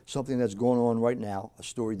on something that's going on right now, a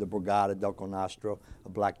story, the Borgata, Delco Nostro, a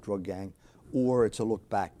black drug gang, or it's a look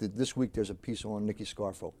back. This week there's a piece on Nicky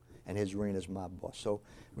Scarfo and his reign as mob boss. So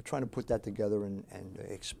we're trying to put that together and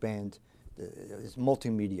expand. It's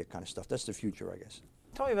multimedia kind of stuff. That's the future, I guess.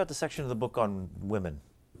 Tell me about the section of the book on women.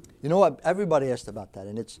 You know what? Everybody asked about that,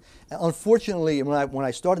 and it's unfortunately when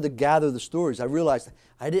I started to gather the stories, I realized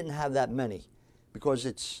I didn't have that many, because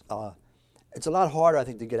it's a lot harder, I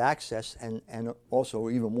think, to get access, and also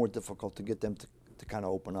even more difficult to get them to kind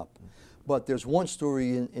of open up. But there's one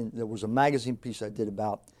story there was a magazine piece I did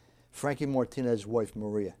about Frankie Martinez's wife,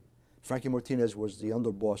 Maria. Frankie Martinez was the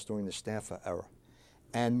underboss during the Stanfa era.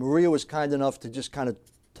 And Maria was kind enough to just kind of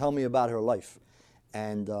tell me about her life.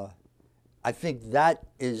 And I think that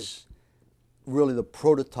is really the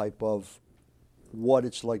prototype of what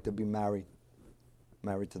it's like to be married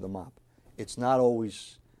to the mob. It's not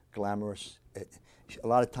always glamorous. A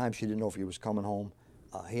lot of times she didn't know if he was coming home.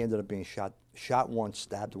 He ended up being shot once,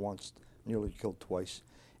 stabbed once, nearly killed twice.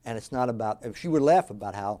 And it's not about, if she would laugh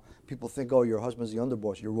about how people think, oh, your husband's the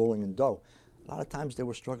underboss, you're rolling in dough. A lot of times they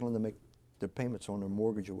were struggling to make their payments on their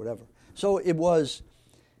mortgage or whatever. So it was,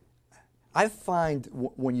 I find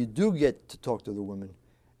when you do get to talk to the women,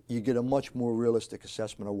 you get a much more realistic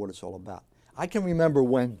assessment of what it's all about. I can remember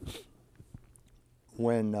when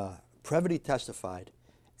Previty testified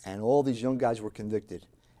and all these young guys were convicted,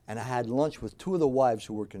 and I had lunch with two of the wives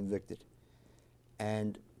who were convicted.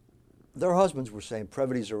 And their husbands were saying,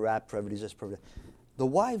 Previty's a rat, Previty's this, Previty. The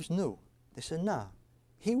wives knew. They said, nah,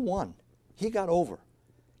 he won. He got over.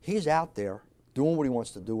 He's out there doing what he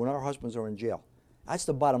wants to do, and our husbands are in jail. That's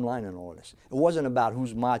the bottom line in all of this. It wasn't about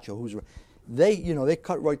who's macho, who's... They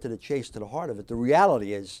cut right to the chase, to the heart of it. The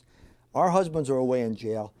reality is, our husbands are away in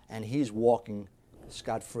jail, and he's walking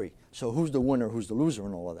scot-free. So who's the winner, who's the loser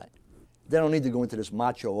in all of that? They don't need to go into this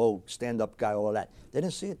macho, stand-up guy, all of that. They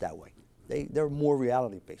didn't see it that way. They're more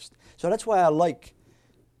reality-based. So that's why I like,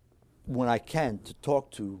 when I can, to talk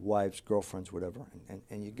to wives, girlfriends, whatever,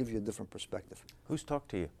 and you give you a different perspective. Who's talked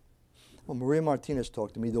to you? Well, Maria Martinez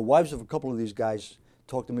talked to me. The wives of a couple of these guys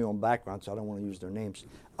talked to me on background, so I don't want to use their names.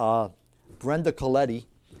 Brenda Coletti,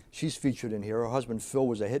 she's featured in here. Her husband, Phil,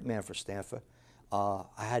 was a hitman for Stanfa.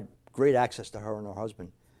 I had great access to her and her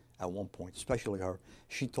husband at one point, especially her.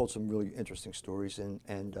 She told some really interesting stories. And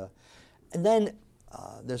then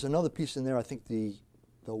there's another piece in there, I think the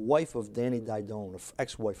wife of Danny Didone,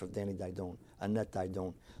 ex-wife of Danny Didone, Annette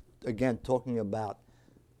Didone, again, talking about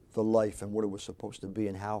the life and what it was supposed to be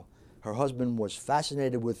and how her husband was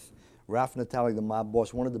fascinated with Ralph Natale, the mob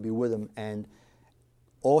boss, wanted to be with him, and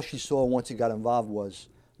all she saw once he got involved was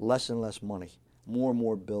less and less money, more and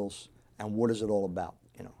more bills, and what is it all about?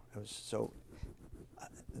 You know, it was so.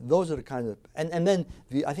 Those are the kind of, and then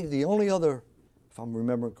I think the only other, if I'm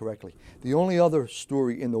remembering correctly, the only other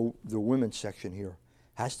story in the women's section here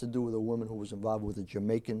has to do with a woman who was involved with a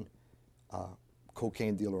Jamaican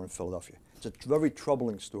cocaine dealer in Philadelphia. It's a very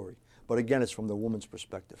troubling story, but again, it's from the woman's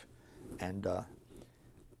perspective, and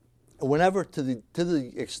whenever to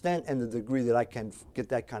the extent and the degree that I can get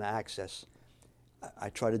that kind of access, I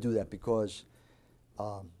try to do that because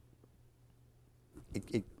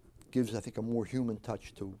it gives, I think, a more human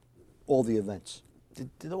touch to all the events. Did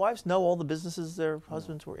the wives know all the businesses their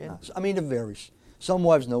husbands were in? No. I mean, it varies. Some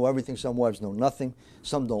wives know everything, some wives know nothing,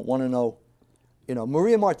 some don't want to know. You know,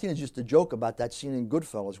 Maria Martinez used to joke about that scene in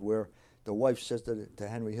Goodfellas where the wife says to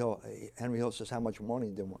Henry Hill, Henry Hill says, how much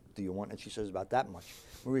money do you want? And she says, about that much.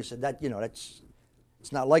 Maria said,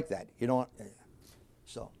 it's not like that. You don't,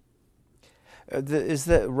 so. Is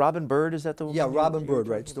that Robin Bird? Is that the woman? Yeah, Robin Bird,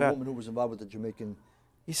 right. It's the woman who was involved with the Jamaican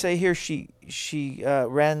You say here she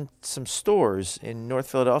ran some stores in North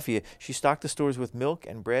Philadelphia. She stocked the stores with milk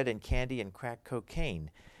and bread and candy and crack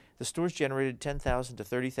cocaine. The stores generated $10,000 to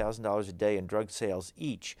 $30,000 a day in drug sales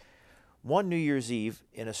each. One New Year's Eve,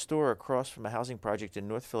 in a store across from a housing project in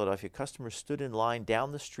North Philadelphia, customers stood in line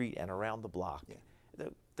down the street and around the block. Yeah.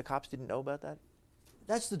 The cops didn't know about that?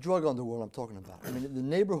 That's the drug underworld I'm talking about. I mean, the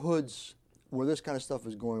neighborhoods where this kind of stuff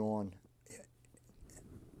is going on,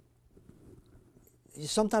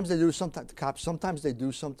 sometimes they do, sometimes the cops, sometimes they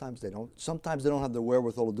do, sometimes they don't. Sometimes they don't have the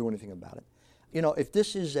wherewithal to do anything about it. You know, if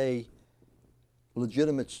this is a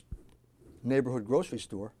legitimate neighborhood grocery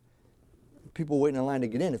store, people waiting in line to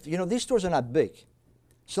get in. If, you know, these stores are not big.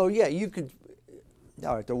 So, yeah, you could,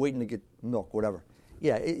 all right, they're waiting to get milk, whatever.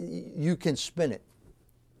 Yeah, you can spin it.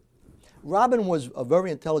 Robin was a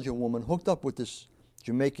very intelligent woman, hooked up with this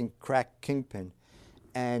Jamaican crack kingpin,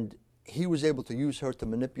 and he was able to use her to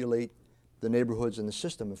manipulate the neighborhoods and the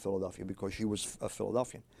system in Philadelphia because she was a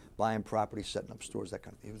Philadelphian, buying property, setting up stores, that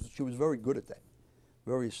kind of thing. She was very good at that.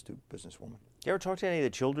 Very astute businesswoman. You ever talk to any of the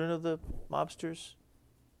children of the mobsters?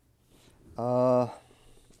 Well,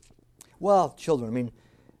 children. I mean,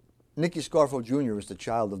 Nicky Scarfo Jr. is the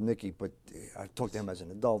child of Nicky, but I talked to him as an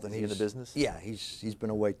adult, and he's in the business. Yeah, he's been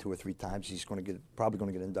away 2 or 3 times. He's probably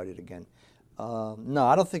going to get indicted again. No,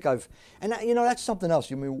 I don't think I've. And you know, that's something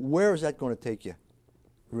else. I mean, where is that going to take you,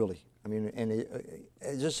 really? I mean, and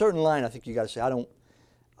there's a certain line I think you got to say. I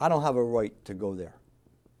don't have a right to go there.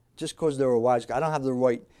 Just because they're a wise guy, I don't have the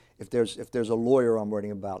right. If there's a lawyer I'm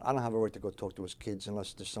writing about, I don't have a right to go talk to his kids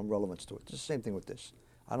unless there's some relevance to it. It's the same thing with this.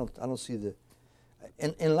 I don't see the.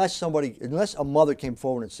 Unless a mother came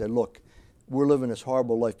forward and said, look, we're living this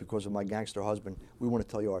horrible life because of my gangster husband, we want to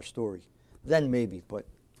tell you our story, then maybe. But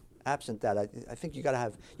absent that, I think you got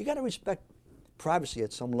to respect privacy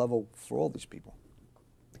at some level for all these people.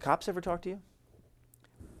 The cops ever talk to you?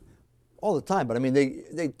 All the time, but I mean,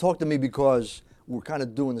 they talk to me because we're kind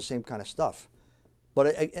of doing the same kind of stuff.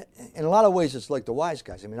 But in a lot of ways, it's like the wise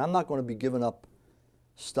guys. I mean, I'm not going to be giving up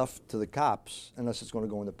stuff to the cops unless it's going to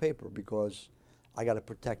go in the paper because I got to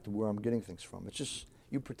protect where I'm getting things from. It's just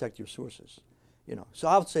you protect your sources, you know. So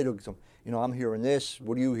I'll say to them, you know, I'm hearing this.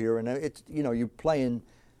 What do you hear? And it's, you know, you're playing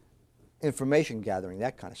information gathering,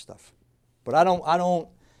 that kind of stuff. But I don't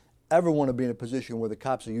ever want to be in a position where the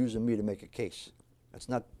cops are using me to make a case.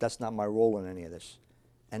 That's not my role in any of this.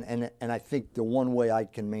 And I think the one way I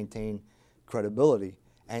can maintain credibility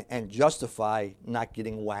and justify not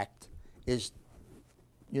getting whacked is,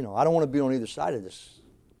 you know, I don't want to be on either side of this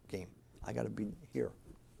game. I got to be here.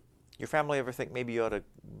 Your family ever think maybe you ought to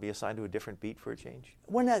be assigned to a different beat for a change?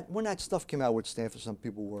 When that stuff came out with Stanford, some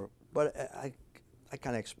people were, but I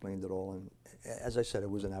kind of explained it all, and as I said, it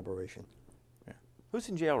was an aberration. Yeah. Who's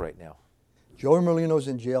in jail right now? Joey Merlino's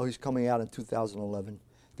in jail. He's coming out in 2011.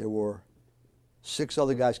 There were 6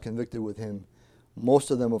 other guys convicted with him.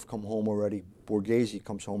 Most of them have come home already. Borghese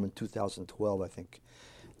comes home in 2012, I think.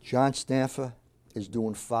 John Stanfa is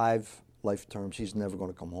doing 5 life terms. He's never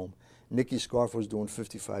going to come home. Nicky Scarfo is doing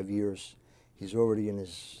 55 years. He's already in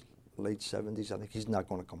his late 70s. I think he's not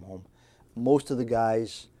going to come home. Most of the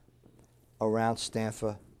guys around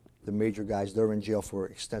Stanfa, the major guys, they're in jail for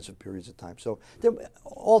extensive periods of time. So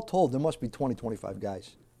all told, there must be 20, 25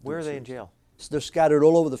 guys. Where are they in jail? They're scattered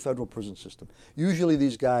all over the federal prison system. Usually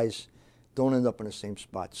these guys don't end up in the same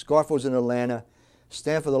spot. Scarfo's in Atlanta.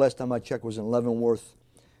 Stanford, the last time I checked, was in Leavenworth.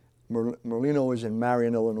 Merlino is in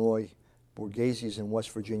Marion, Illinois. Borghese is in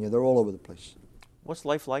West Virginia. They're all over the place. What's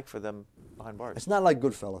life like for them behind bars? It's not like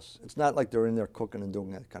Goodfellas. It's not like they're in there cooking and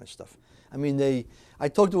doing that kind of stuff. I mean, I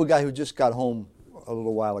talked to a guy who just got home a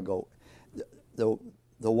little while ago. The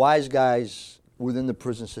wise guys within the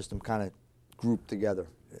prison system kind of group together.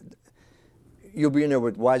 You'll be in there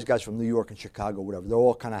with wise guys from New York and Chicago, whatever. They'll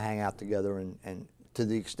all kind of hang out together, and to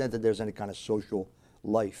the extent that there's any kind of social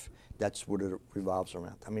life, that's what it revolves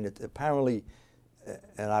around. I mean, apparently,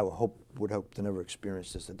 and I would hope to never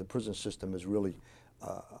experience this, that the prison system is really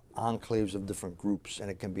enclaves of different groups, and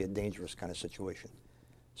it can be a dangerous kind of situation.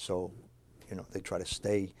 So, you know, they try to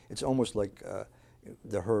stay. It's almost like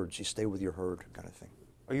the herds. You stay with your herd kind of thing.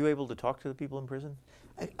 Are you able to talk to the people in prison?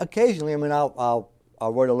 Occasionally. I mean, I'll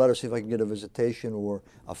write a letter, see if I can get a visitation or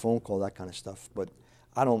a phone call, that kind of stuff. But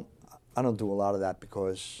I don't do a lot of that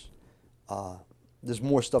because there's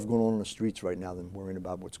more stuff going on in the streets right now than worrying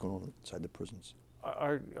about what's going on inside the prisons.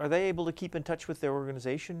 Are they able to keep in touch with their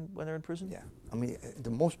organization when they're in prison? Yeah. I mean,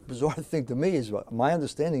 the most bizarre thing to me is, my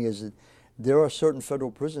understanding is that there are certain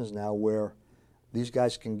federal prisons now where these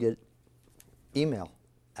guys can get email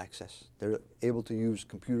access. They're able to use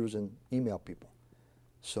computers and email people.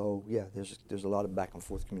 So yeah, there's a lot of back and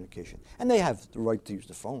forth communication, and they have the right to use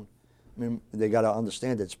the phone. I mean, they got to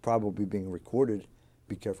understand that it's probably being recorded.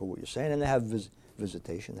 Be careful what you're saying, and they have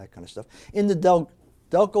visitation, that kind of stuff. In the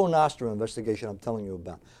Delco Nostra investigation I'm telling you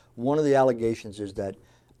about, one of the allegations is that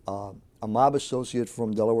a mob associate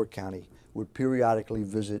from Delaware County would periodically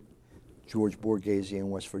visit George Borghese in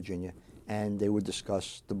West Virginia, and they would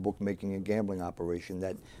discuss the bookmaking and gambling operation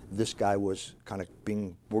that this guy was kind of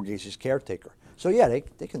being Borghese's caretaker. So yeah,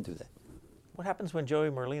 they can do that. What happens when Joey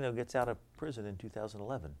Merlino gets out of prison in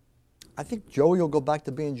 2011? I think Joey will go back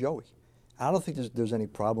to being Joey. I don't think there's any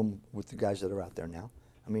problem with the guys that are out there now.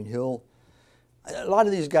 I mean, a lot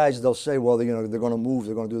of these guys, they'll say, well, they're going to move,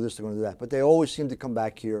 they're going to do this, they're going to do that. But they always seem to come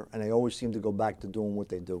back here, and they always seem to go back to doing what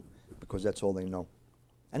they do because that's all they know.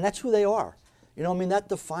 And that's who they are. You know, I mean, that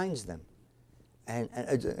defines them. And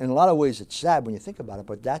in a lot of ways, it's sad when you think about it,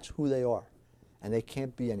 but that's who they are. And they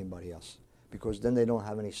can't be anybody else because then they don't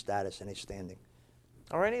have any status, any standing.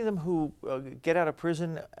 Are any of them who get out of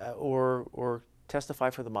prison or testify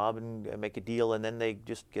for the mob and make a deal, and then they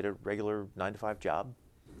just get a regular 9-to-5 job?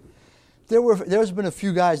 There's been a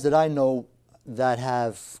few guys that I know that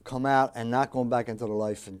have come out and not gone back into the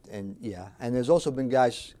life, and there's also been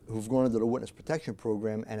guys who've gone into the witness protection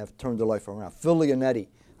program and have turned their life around. Phil Leonetti,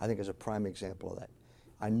 I think, is a prime example of that.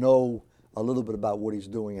 I know a little bit about what he's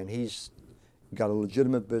doing, and he's got a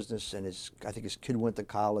legitimate business, and I think his kid went to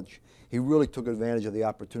college. He really took advantage of the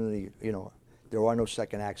opportunity. You know, there are no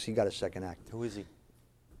second acts. He got a second act. Who is he?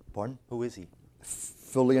 Pardon? Who is he?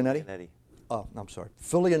 Phil Leonetti? Leonetti. Oh, I'm sorry.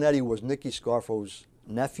 Phil Leonetti was Nicky Scarfo's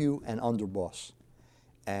nephew and underboss,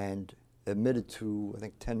 and admitted to, I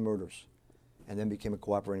think, 10 murders, and then became a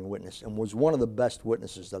cooperating witness, and was one of the best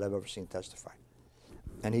witnesses that I've ever seen testify.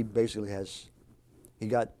 And he basically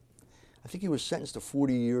I think he was sentenced to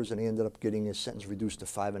 40 years, and he ended up getting his sentence reduced to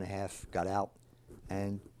 5.5, got out,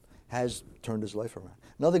 and has turned his life around.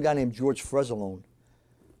 Another guy named George Fresalone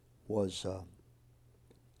was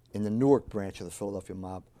in the Newark branch of the Philadelphia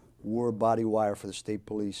mob, wore a body wire for the state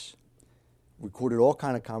police, recorded all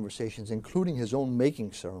kind of conversations, including his own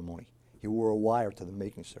making ceremony. He wore a wire to the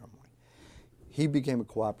making ceremony. He became a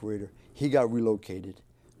cooperator. He got relocated,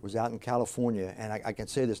 was out in California, and I can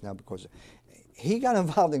say this now because he got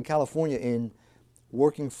involved in California in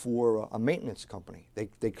working for a maintenance company.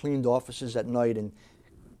 They cleaned offices at night, and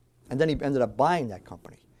then he ended up buying that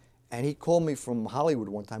company. And he called me from Hollywood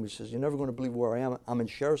one time. He says, "You're never going to believe where I am. I'm in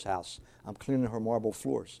Cher's house. I'm cleaning her marble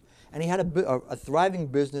floors." And he had a thriving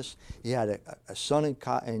business. He had a son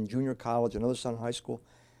in junior college, another son in high school,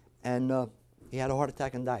 and he had a heart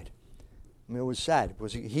attack and died. I mean, it was sad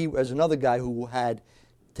because he was another guy who had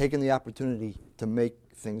taken the opportunity to make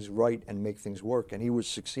things right and make things work, and he was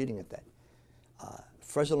succeeding at that.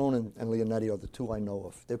 Fresalone and Leonetti are the two I know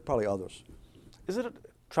of. There are probably others. Is it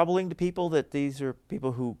troubling to people that these are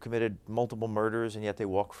people who committed multiple murders and yet they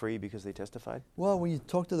walk free because they testified? Well, when you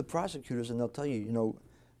talk to the prosecutors, and they'll tell you, you know,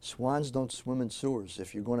 swans don't swim in sewers.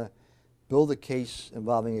 If you're going to build a case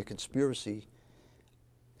involving a conspiracy,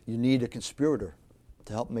 you need a conspirator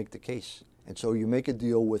to help make the case. And so you make a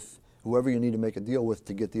deal with whoever you need to make a deal with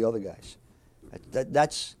to get the other guys.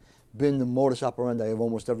 That's been the modus operandi of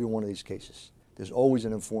almost every one of these cases. There's always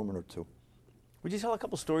an informant or two. Would you tell a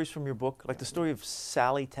couple stories from your book, like the story of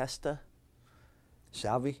Sally Testa?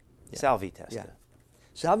 Salvi? Yeah. Salvi Testa. Yeah.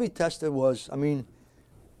 Salvi Testa was, I mean,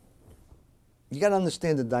 you got to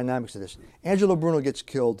understand the dynamics of this. Angelo Bruno gets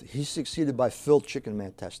killed. He's succeeded by Phil Chicken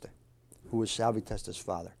Man Testa, who was Salvi Testa's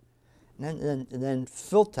father. And then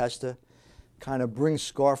Phil Testa kind of brings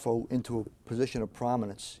Scarfo into a position of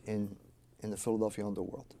prominence in the Philadelphia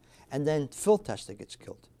underworld. And then Phil Testa gets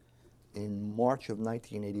killed in March of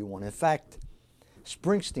 1981. In fact,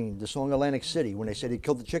 Springsteen, the song Atlantic City, when they said he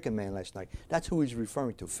killed the Chicken Man last night, that's who he's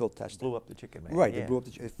referring to, Phil Testa. Blew up the Chicken Man. Right, yeah. They blew up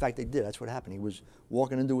in fact, they did. That's what happened. He was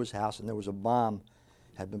walking into his house, and there was a bomb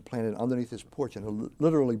had been planted underneath his porch, and it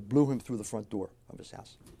literally blew him through the front door of his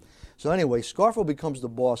house. So anyway, Scarfo becomes the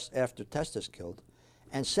boss after Testa's killed,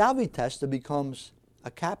 and Salvi Testa becomes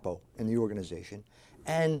a capo in the organization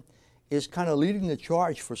and is kind of leading the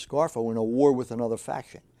charge for Scarfo in a war with another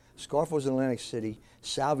faction. Scarfo's in Atlantic City,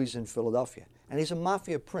 Salvi's in Philadelphia. And he's a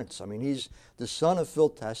mafia prince. I mean, he's the son of Phil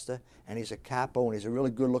Testa, and he's a capo, and he's a really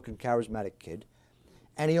good-looking, charismatic kid.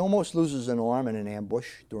 And he almost loses an arm in an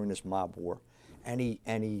ambush during this mob war. And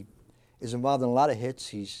he is involved in a lot of hits.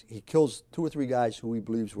 He kills 2 or 3 guys who he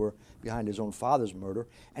believes were behind his own father's murder,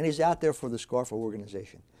 and he's out there for the Scarfo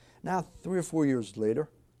organization. Now, 3 or 4 years later,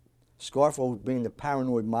 Scarfo, being the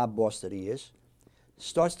paranoid mob boss that he is,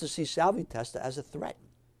 starts to see Salvi Testa as a threat.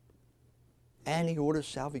 And he orders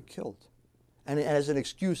Salvi killed. And as an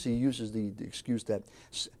excuse, he uses the excuse that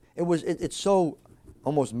it's so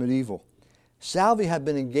almost medieval. Salvi had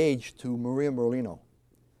been engaged to Maria Merlino,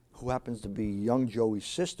 who happens to be young Joey's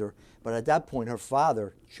sister, but at that point her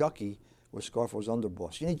father, Chucky, was Scarfo's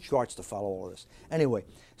underboss. You need charts to follow all of this. Anyway,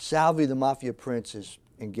 Salvi, the mafia prince, is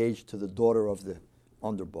engaged to the daughter of the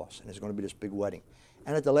underboss, and there's going to be this big wedding.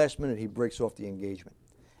 And at the last minute, he breaks off the engagement.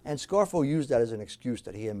 And Scarfo used that as an excuse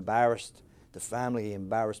that he embarrassed the family, he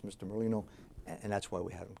embarrassed Mr. Merlino, and that's why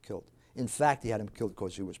we had him killed. In fact, he had him killed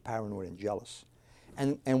because he was paranoid and jealous.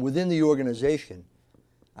 And within the organization,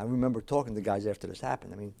 I remember talking to guys after this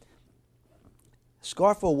happened. I mean,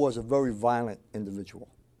 Scarfo was a very violent individual.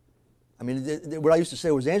 I mean, what I used to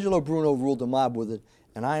say was Angelo Bruno ruled the mob with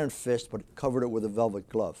an iron fist, but covered it with a velvet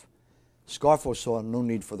glove. Scarfo saw no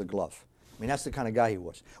need for the glove. I mean, that's the kind of guy he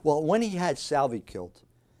was. Well, when he had Salvi killed,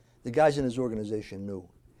 the guys in his organization knew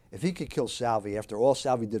if he could kill Salvi, after all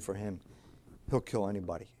Salvi did for him, he'll kill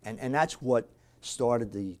anybody. And that's what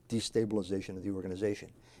started the destabilization of the organization.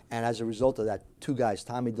 And as a result of that, two guys,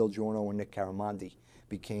 Tommy Del Giorno and Nick Caramandi,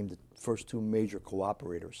 became the first two major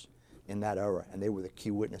cooperators in that era, and they were the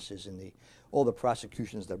key witnesses in all the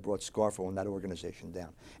prosecutions that brought Scarfo and that organization down.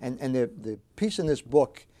 And the piece in this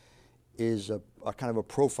book is a kind of a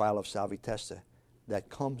profile of Salvi Testa that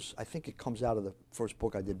comes, I think it comes out of the first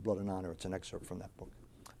book I did, Blood and Honor. It's an excerpt from that book.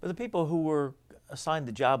 But the people who were assigned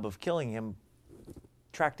the job of killing him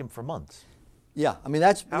tracked him for months. Yeah, I mean,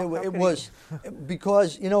 it was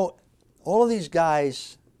because, you know, all of these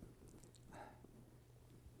guys,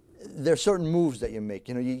 there are certain moves that you make.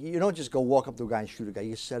 You know, you don't just go walk up to a guy and shoot a guy.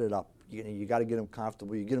 You set it up. You got to get him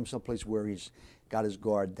comfortable. You get him someplace where he's got his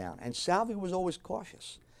guard down. And Salvi was always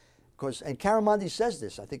cautious. And Caramandi says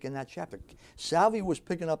this, I think, in that chapter. Salvi was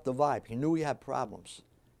picking up the vibe. He knew he had problems.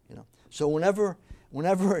 You know, so whenever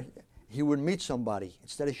he would meet somebody,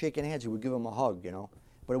 instead of shaking hands, he would give him a hug. You know,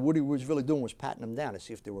 but what he was really doing was patting them down to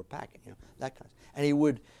see if they were packing. You know, that kind of. And he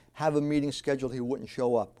would have a meeting scheduled, he wouldn't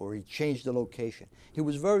show up, or he'd change the location. He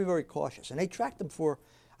was very, very cautious. And they tracked him for,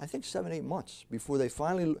 I think, 7, 8 months before they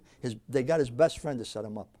finally, they got his best friend to set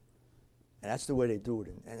him up. And that's the way they do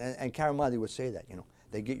it. And Caramandi would say that, you know,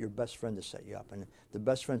 they get your best friend to set you up. And the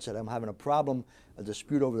best friend said, I'm having a problem, a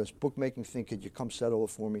dispute over this bookmaking thing. Could you come settle it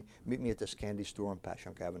for me? Meet me at this candy store on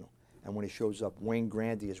Passyunk Avenue. And when he shows up, Wayne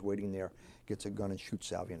Grandy is waiting there, gets a gun and shoots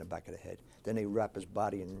Salvi in the back of the head. Then they wrap his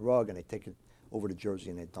body in a rug and they take it over to Jersey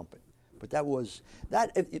and they dump it. But that was,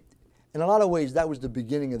 in a lot of ways, that was the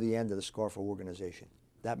beginning of the end of the Scarfo organization.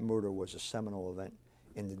 That murder was a seminal event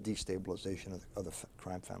in the destabilization of the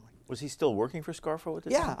crime family. Was he still working for Scarfo at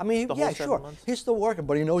the time? Yeah, I mean, yeah, sure. He's still working,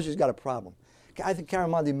 but he knows he's got a problem. I think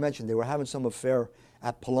Caramandi mentioned they were having some affair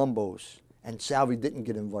at Palumbo's, and Salvi didn't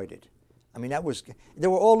get invited. I mean, they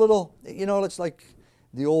were all little, you know, it's like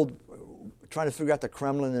the old, trying to figure out the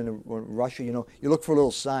Kremlin in Russia, you know, you look for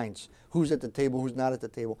little signs. Who's at the table, who's not at the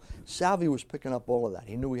table. Salvi was picking up all of that.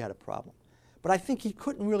 He knew he had a problem. But I think he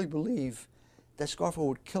couldn't really believe that Scarfo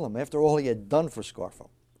would kill him after all he had done for Scarfo,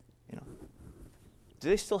 you know. Do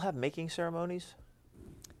they still have making ceremonies?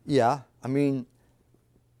 Yeah, I mean,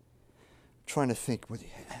 trying to think.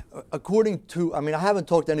 According to, I mean, I haven't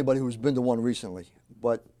talked to anybody who's been to one recently,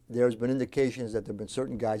 but there's been indications that there have been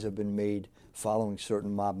certain guys have been made following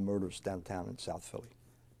certain mob murders downtown in South Philly.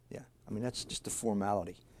 Yeah, I mean, that's just a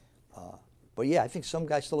formality. But yeah, I think some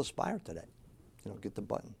guys still aspire to that, you know, get the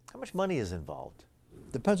button. How much money is involved?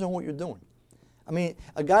 Depends on what you're doing. I mean,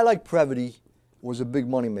 a guy like Previty was a big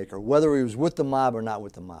money maker, whether he was with the mob or not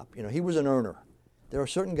with the mob. You know, he was an earner. There are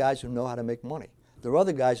certain guys who know how to make money. There are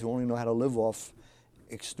other guys who only know how to live off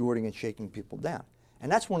extorting and shaking people down.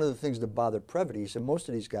 And that's one of the things that bothered Previty. He said most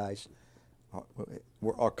of these guys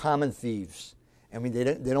are common thieves. I mean,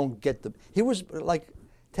 they don't get the. He was like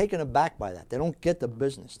taken aback by that. They don't get the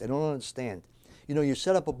business. They don't understand. You know, you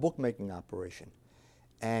set up a bookmaking operation,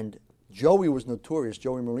 and Joey was notorious.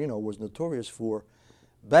 Joey Merlino was notorious for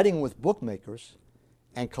betting with bookmakers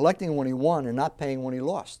and collecting when he won and not paying when he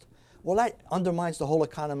lost. Well, that undermines the whole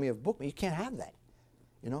economy of bookmaking. You can't have that,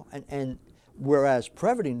 you know. And whereas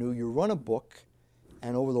Previty knew you run a book,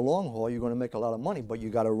 and over the long haul you're going to make a lot of money, but you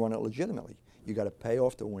got to run it legitimately. You got to pay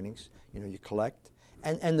off the winnings. You know, you collect.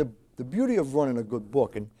 And the beauty of running a good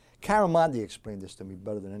book, and Caramandi explained this to me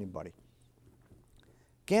better than anybody.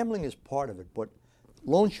 Gambling is part of it, but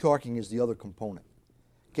loan sharking is the other component.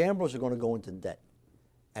 Gamblers are going to go into debt,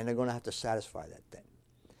 and they're going to have to satisfy that debt.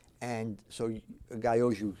 And so a guy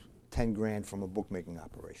owes you 10 grand from a bookmaking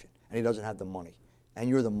operation, and he doesn't have the money. And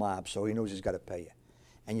you're the mob, so he knows he's got to pay you.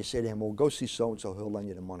 And you say to him, well, go see so-and-so, he'll lend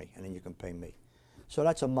you the money, and then you can pay me. So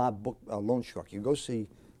that's a mob loan shark. You go see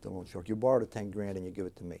the loan shark. You borrow the 10 grand and you give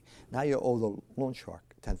it to me. Now you owe the loan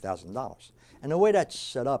shark $10,000. And the way that's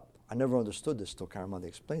set up, I never understood this till Caramonte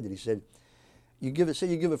explained it. He said, you give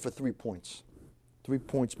it for 3 points. 3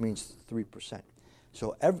 points means 3%.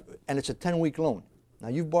 So and it's a 10-week loan. Now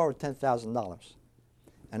you've borrowed $10,000,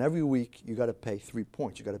 and every week you got to pay 3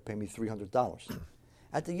 points. You got to pay me $300.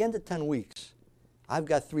 At the end of 10 weeks, I've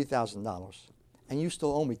got $3,000, and you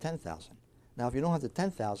still owe me $10,000. Now, if you don't have the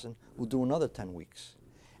 $10,000, we'll do another 10 weeks,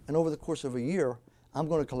 and over the course of a year, I'm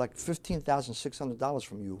going to collect $15,600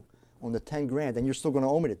 from you on the 10 grand, and you're still going to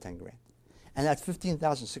owe me the 10 grand. And that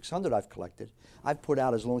 $15,600 I've collected, I've put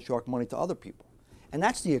out as loan shark money to other people, and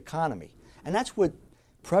that's the economy, and that's what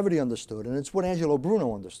Previty understood, and it's what Angelo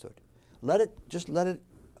Bruno understood. Just let it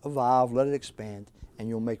evolve, let it expand, and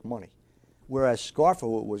you'll make money. Whereas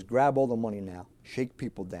Scarfo was grab all the money now, shake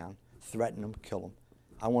people down, threaten them, kill them.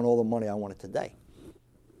 I want all the money, I want it today.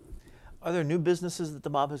 Are there new businesses that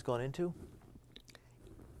the mob has gone into?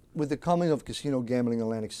 With the coming of casino gambling in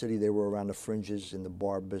Atlantic City, they were around the fringes, in the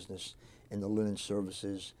bar business, in the linen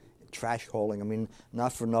services, trash hauling. I mean,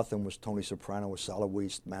 not for nothing was Tony Soprano a solid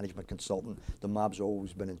waste management consultant. The mob's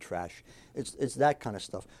always been in trash. It's that kind of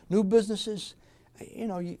stuff. New businesses, you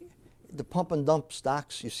know, the pump and dump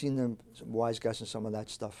stocks, you've seen them, some Wise Guys and some of that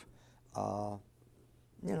stuff. You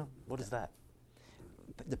know. What is that?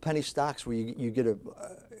 The penny stocks where you get a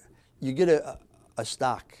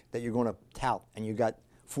stock that you're going to tout, and you got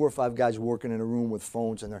 4 or 5 guys working in a room with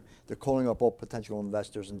phones, and they're calling up all potential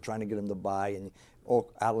investors and trying to get them to buy, and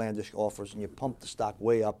all outlandish offers, and you pump the stock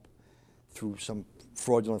way up through some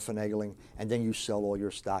fraudulent finagling, and then you sell all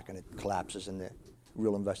your stock, and it collapses, and the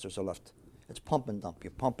real investors are left. It's pump and dump.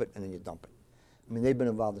 You pump it, and then you dump it. I mean, they've been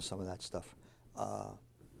involved in some of that stuff.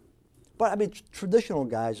 But I mean, traditional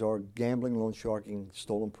guys are gambling, loan sharking,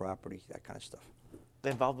 stolen property, that kind of stuff.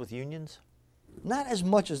 They involved with unions? Not as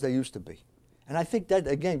much as they used to be. And I think that,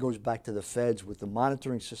 again, goes back to the feds with the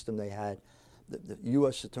monitoring system they had. The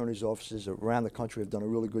U.S. attorney's offices around the country have done a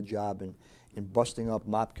really good job in busting up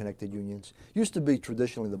mob-connected unions. Used to be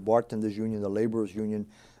traditionally the bartenders union, the laborers union,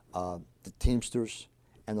 the Teamsters,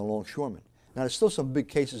 and the longshoremen. Now, there's still some big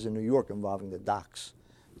cases in New York involving the docks,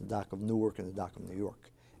 the dock of Newark and the dock of New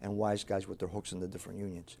York, and Wise Guys with their hooks in the different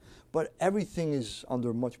unions. But everything is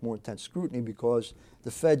under much more intense scrutiny because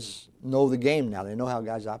the feds know the game now. They know how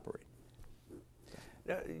guys operate.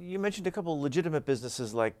 You mentioned a couple of legitimate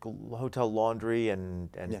businesses like hotel laundry and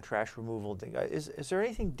Yeah. trash removal. Is there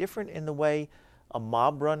anything different in the way a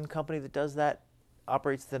mob-run company that does that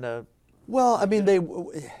operates than a... Well, I mean,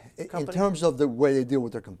 in company? terms of the way they deal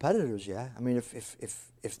with their competitors, yeah. I mean,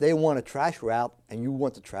 if they want a trash route and you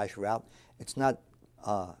want the trash route, it's not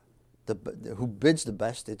who bids the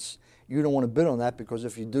best. It's you don't want to bid on that because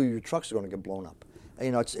if you do, your trucks are going to get blown up.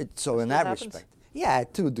 You know, it's so in that happens? respect. Yeah,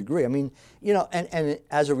 to a degree. I mean, you know, and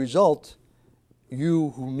as a result, you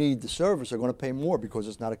who need the service are going to pay more because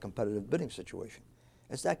it's not a competitive bidding situation.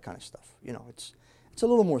 It's that kind of stuff. You know, it's a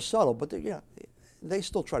little more subtle, but they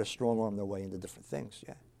still try to strong arm their way into different things.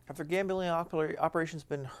 Yeah. Have their gambling operations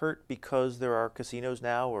been hurt because there are casinos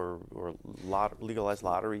now or legalized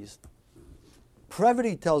lotteries?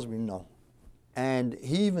 Previty tells me no, and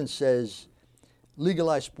he even says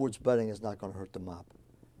legalized sports betting is not going to hurt the mob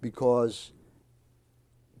because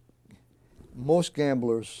most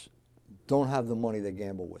gamblers don't have the money they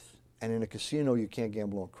gamble with. And in a casino, you can't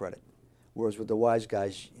gamble on credit. Whereas with the Wise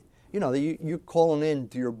Guys, you know, you're calling in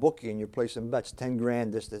to your bookie and you're placing bets, 10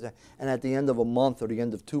 grand, this, that. And at the end of a month or the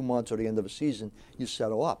end of 2 months or the end of a season, you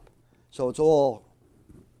settle up. So it's all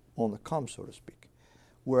on the come, so to speak.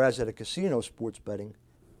 Whereas at a casino, sports betting,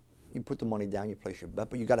 you put the money down, you place your bet,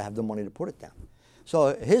 but you got to have the money to put it down.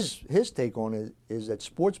 So his take on it is that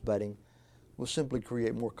sports betting will simply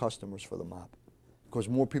create more customers for the mob because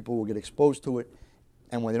more people will get exposed to it,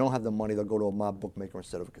 and when they don't have the money, they'll go to a mob bookmaker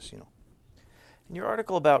instead of a casino. In your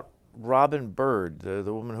article about Robin Bird,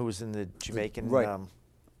 the woman who was in the Jamaican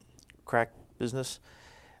crack business,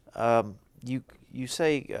 you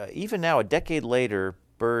say even now, a decade later,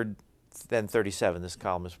 Bird, then 37, this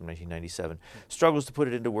column is from 1997, struggles to put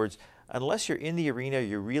it into words. Unless you're in the arena,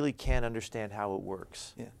 you really can't understand how it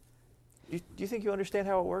works. Yeah. Do you think you understand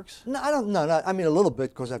how it works? No, I don't know. No, I mean, a little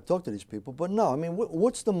bit because I've talked to these people, but no. I mean,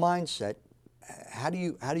 what's the mindset? How do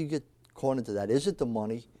you get caught into that? Is it the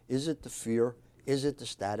money? Is it the fear? Is it the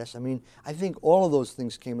status? I mean, I think all of those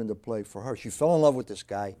things came into play for her. She fell in love with this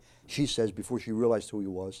guy, she says, before she realized who he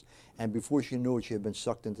was, and before she knew it, she had been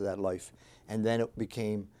sucked into that life. And then it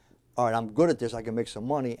became, all right, I'm good at this, I can make some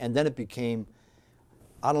money. And then it became,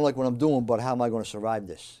 I don't like what I'm doing, but how am I going to survive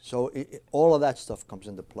this? So all of that stuff comes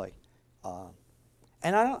into play.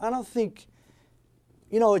 And I don't think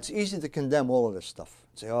You know, it's easy to condemn all of this stuff.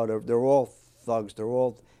 Say, oh, they're all thugs,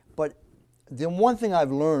 but the one thing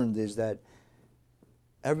I've learned is that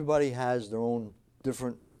everybody has their own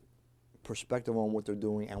different perspective on what they're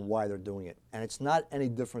doing and why they're doing it. And it's not any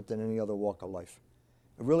different than any other walk of life.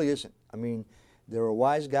 It really isn't. I mean, there are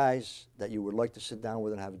wise guys that you would like to sit down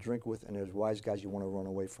with and have a drink with, and there's wise guys you want to run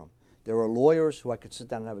away from. There are lawyers who I could sit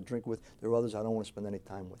down and have a drink with. There are others I don't want to spend any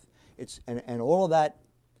time with. And all of that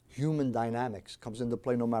human dynamics comes into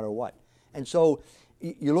play no matter what. And so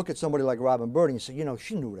you look at somebody like Robin Bird and you say, you know,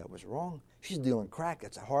 she knew that was wrong. She's dealing crack.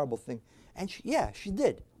 That's a horrible thing. And she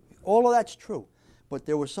did. All of that's true. But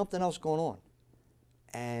there was something else going on.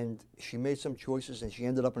 And she made some choices, and she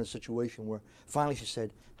ended up in a situation where finally she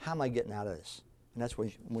said, how am I getting out of this? And that's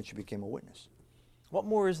when she became a witness. What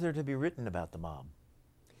more is there to be written about the mob?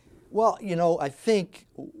 Well, you know, I think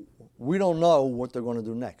we don't know what they're going to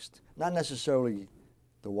do next. Not necessarily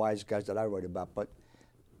the wise guys that I write about, but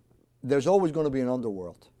there's always going to be an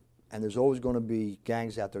underworld, and there's always going to be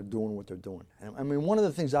gangs out there doing what they're doing. And I mean, one of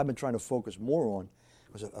the things I've been trying to focus more on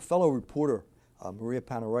was a fellow reporter, Maria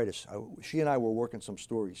Panaritis. She and I were working some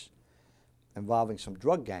stories involving some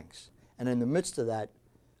drug gangs, and in the midst of that,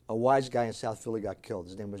 a wise guy in South Philly got killed.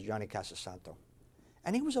 His name was Johnny Casasanto,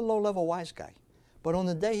 and he was a low-level wise guy. But on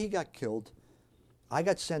the day he got killed, I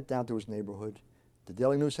got sent down to his neighborhood. The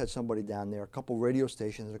Daily News had somebody down there, a couple radio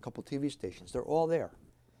stations and a couple TV stations. They're all there.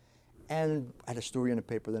 And I had a story in the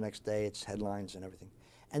paper the next day. It's headlines and everything.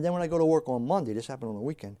 And then when I go to work on Monday, this happened on the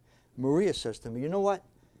weekend, Maria says to me, you know what?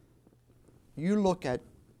 You look at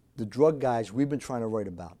the drug guys we've been trying to write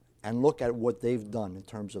about and look at what they've done in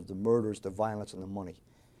terms of the murders, the violence, and the money.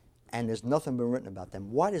 And there's nothing been written about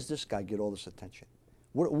them. Why does this guy get all this attention?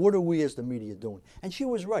 What are we as the media doing? And she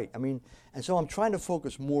was right. I mean, and so I'm trying to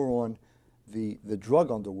focus more on the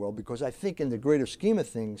drug underworld, because I think in the greater scheme of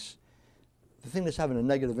things, the thing that's having a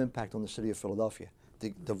negative impact on the city of Philadelphia,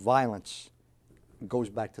 the violence goes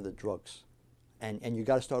back to the drugs. And you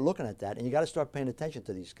got to start looking at that, and you got to start paying attention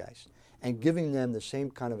to these guys and giving them the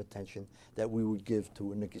same kind of attention that we would give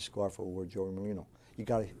to a Nicky Scarfo or Joey Molino. You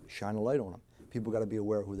got to shine a light on them. People got to be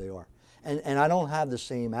aware of who they are. And I don't have the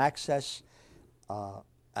same access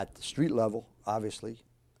at the street level, obviously,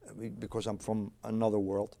 because I'm from another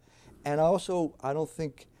world. And I don't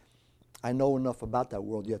think I know enough about that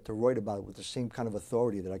world yet to write about it with the same kind of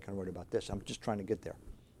authority that I can write about this. I'm just trying to get there.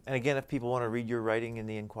 And again, if people want to read your writing in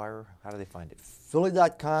the Inquirer, how do they find it?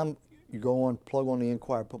 Philly.com, you go on, plug on the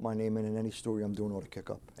Inquirer, put my name in, and any story I'm doing ought to kick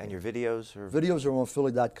up. And your videos? Videos are on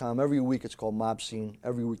Philly.com. Every week it's called Mob Scene.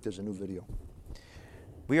 Every week there's a new video.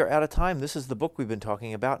 We are out of time. This is the book we've been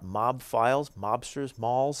talking about, Mob Files, Mobsters,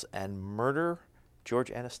 Malls, and Murder. George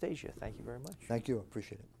Anastasia, thank you very much. Thank you. I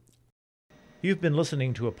appreciate it. You've been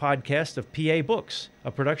listening to a podcast of PA Books,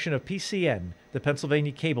 a production of PCN, the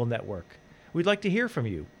Pennsylvania Cable Network. We'd like to hear from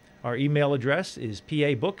you. Our email address is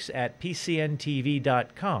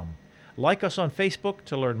pabooks@pcntv.com. Like us on Facebook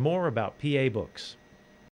to learn more about PA Books.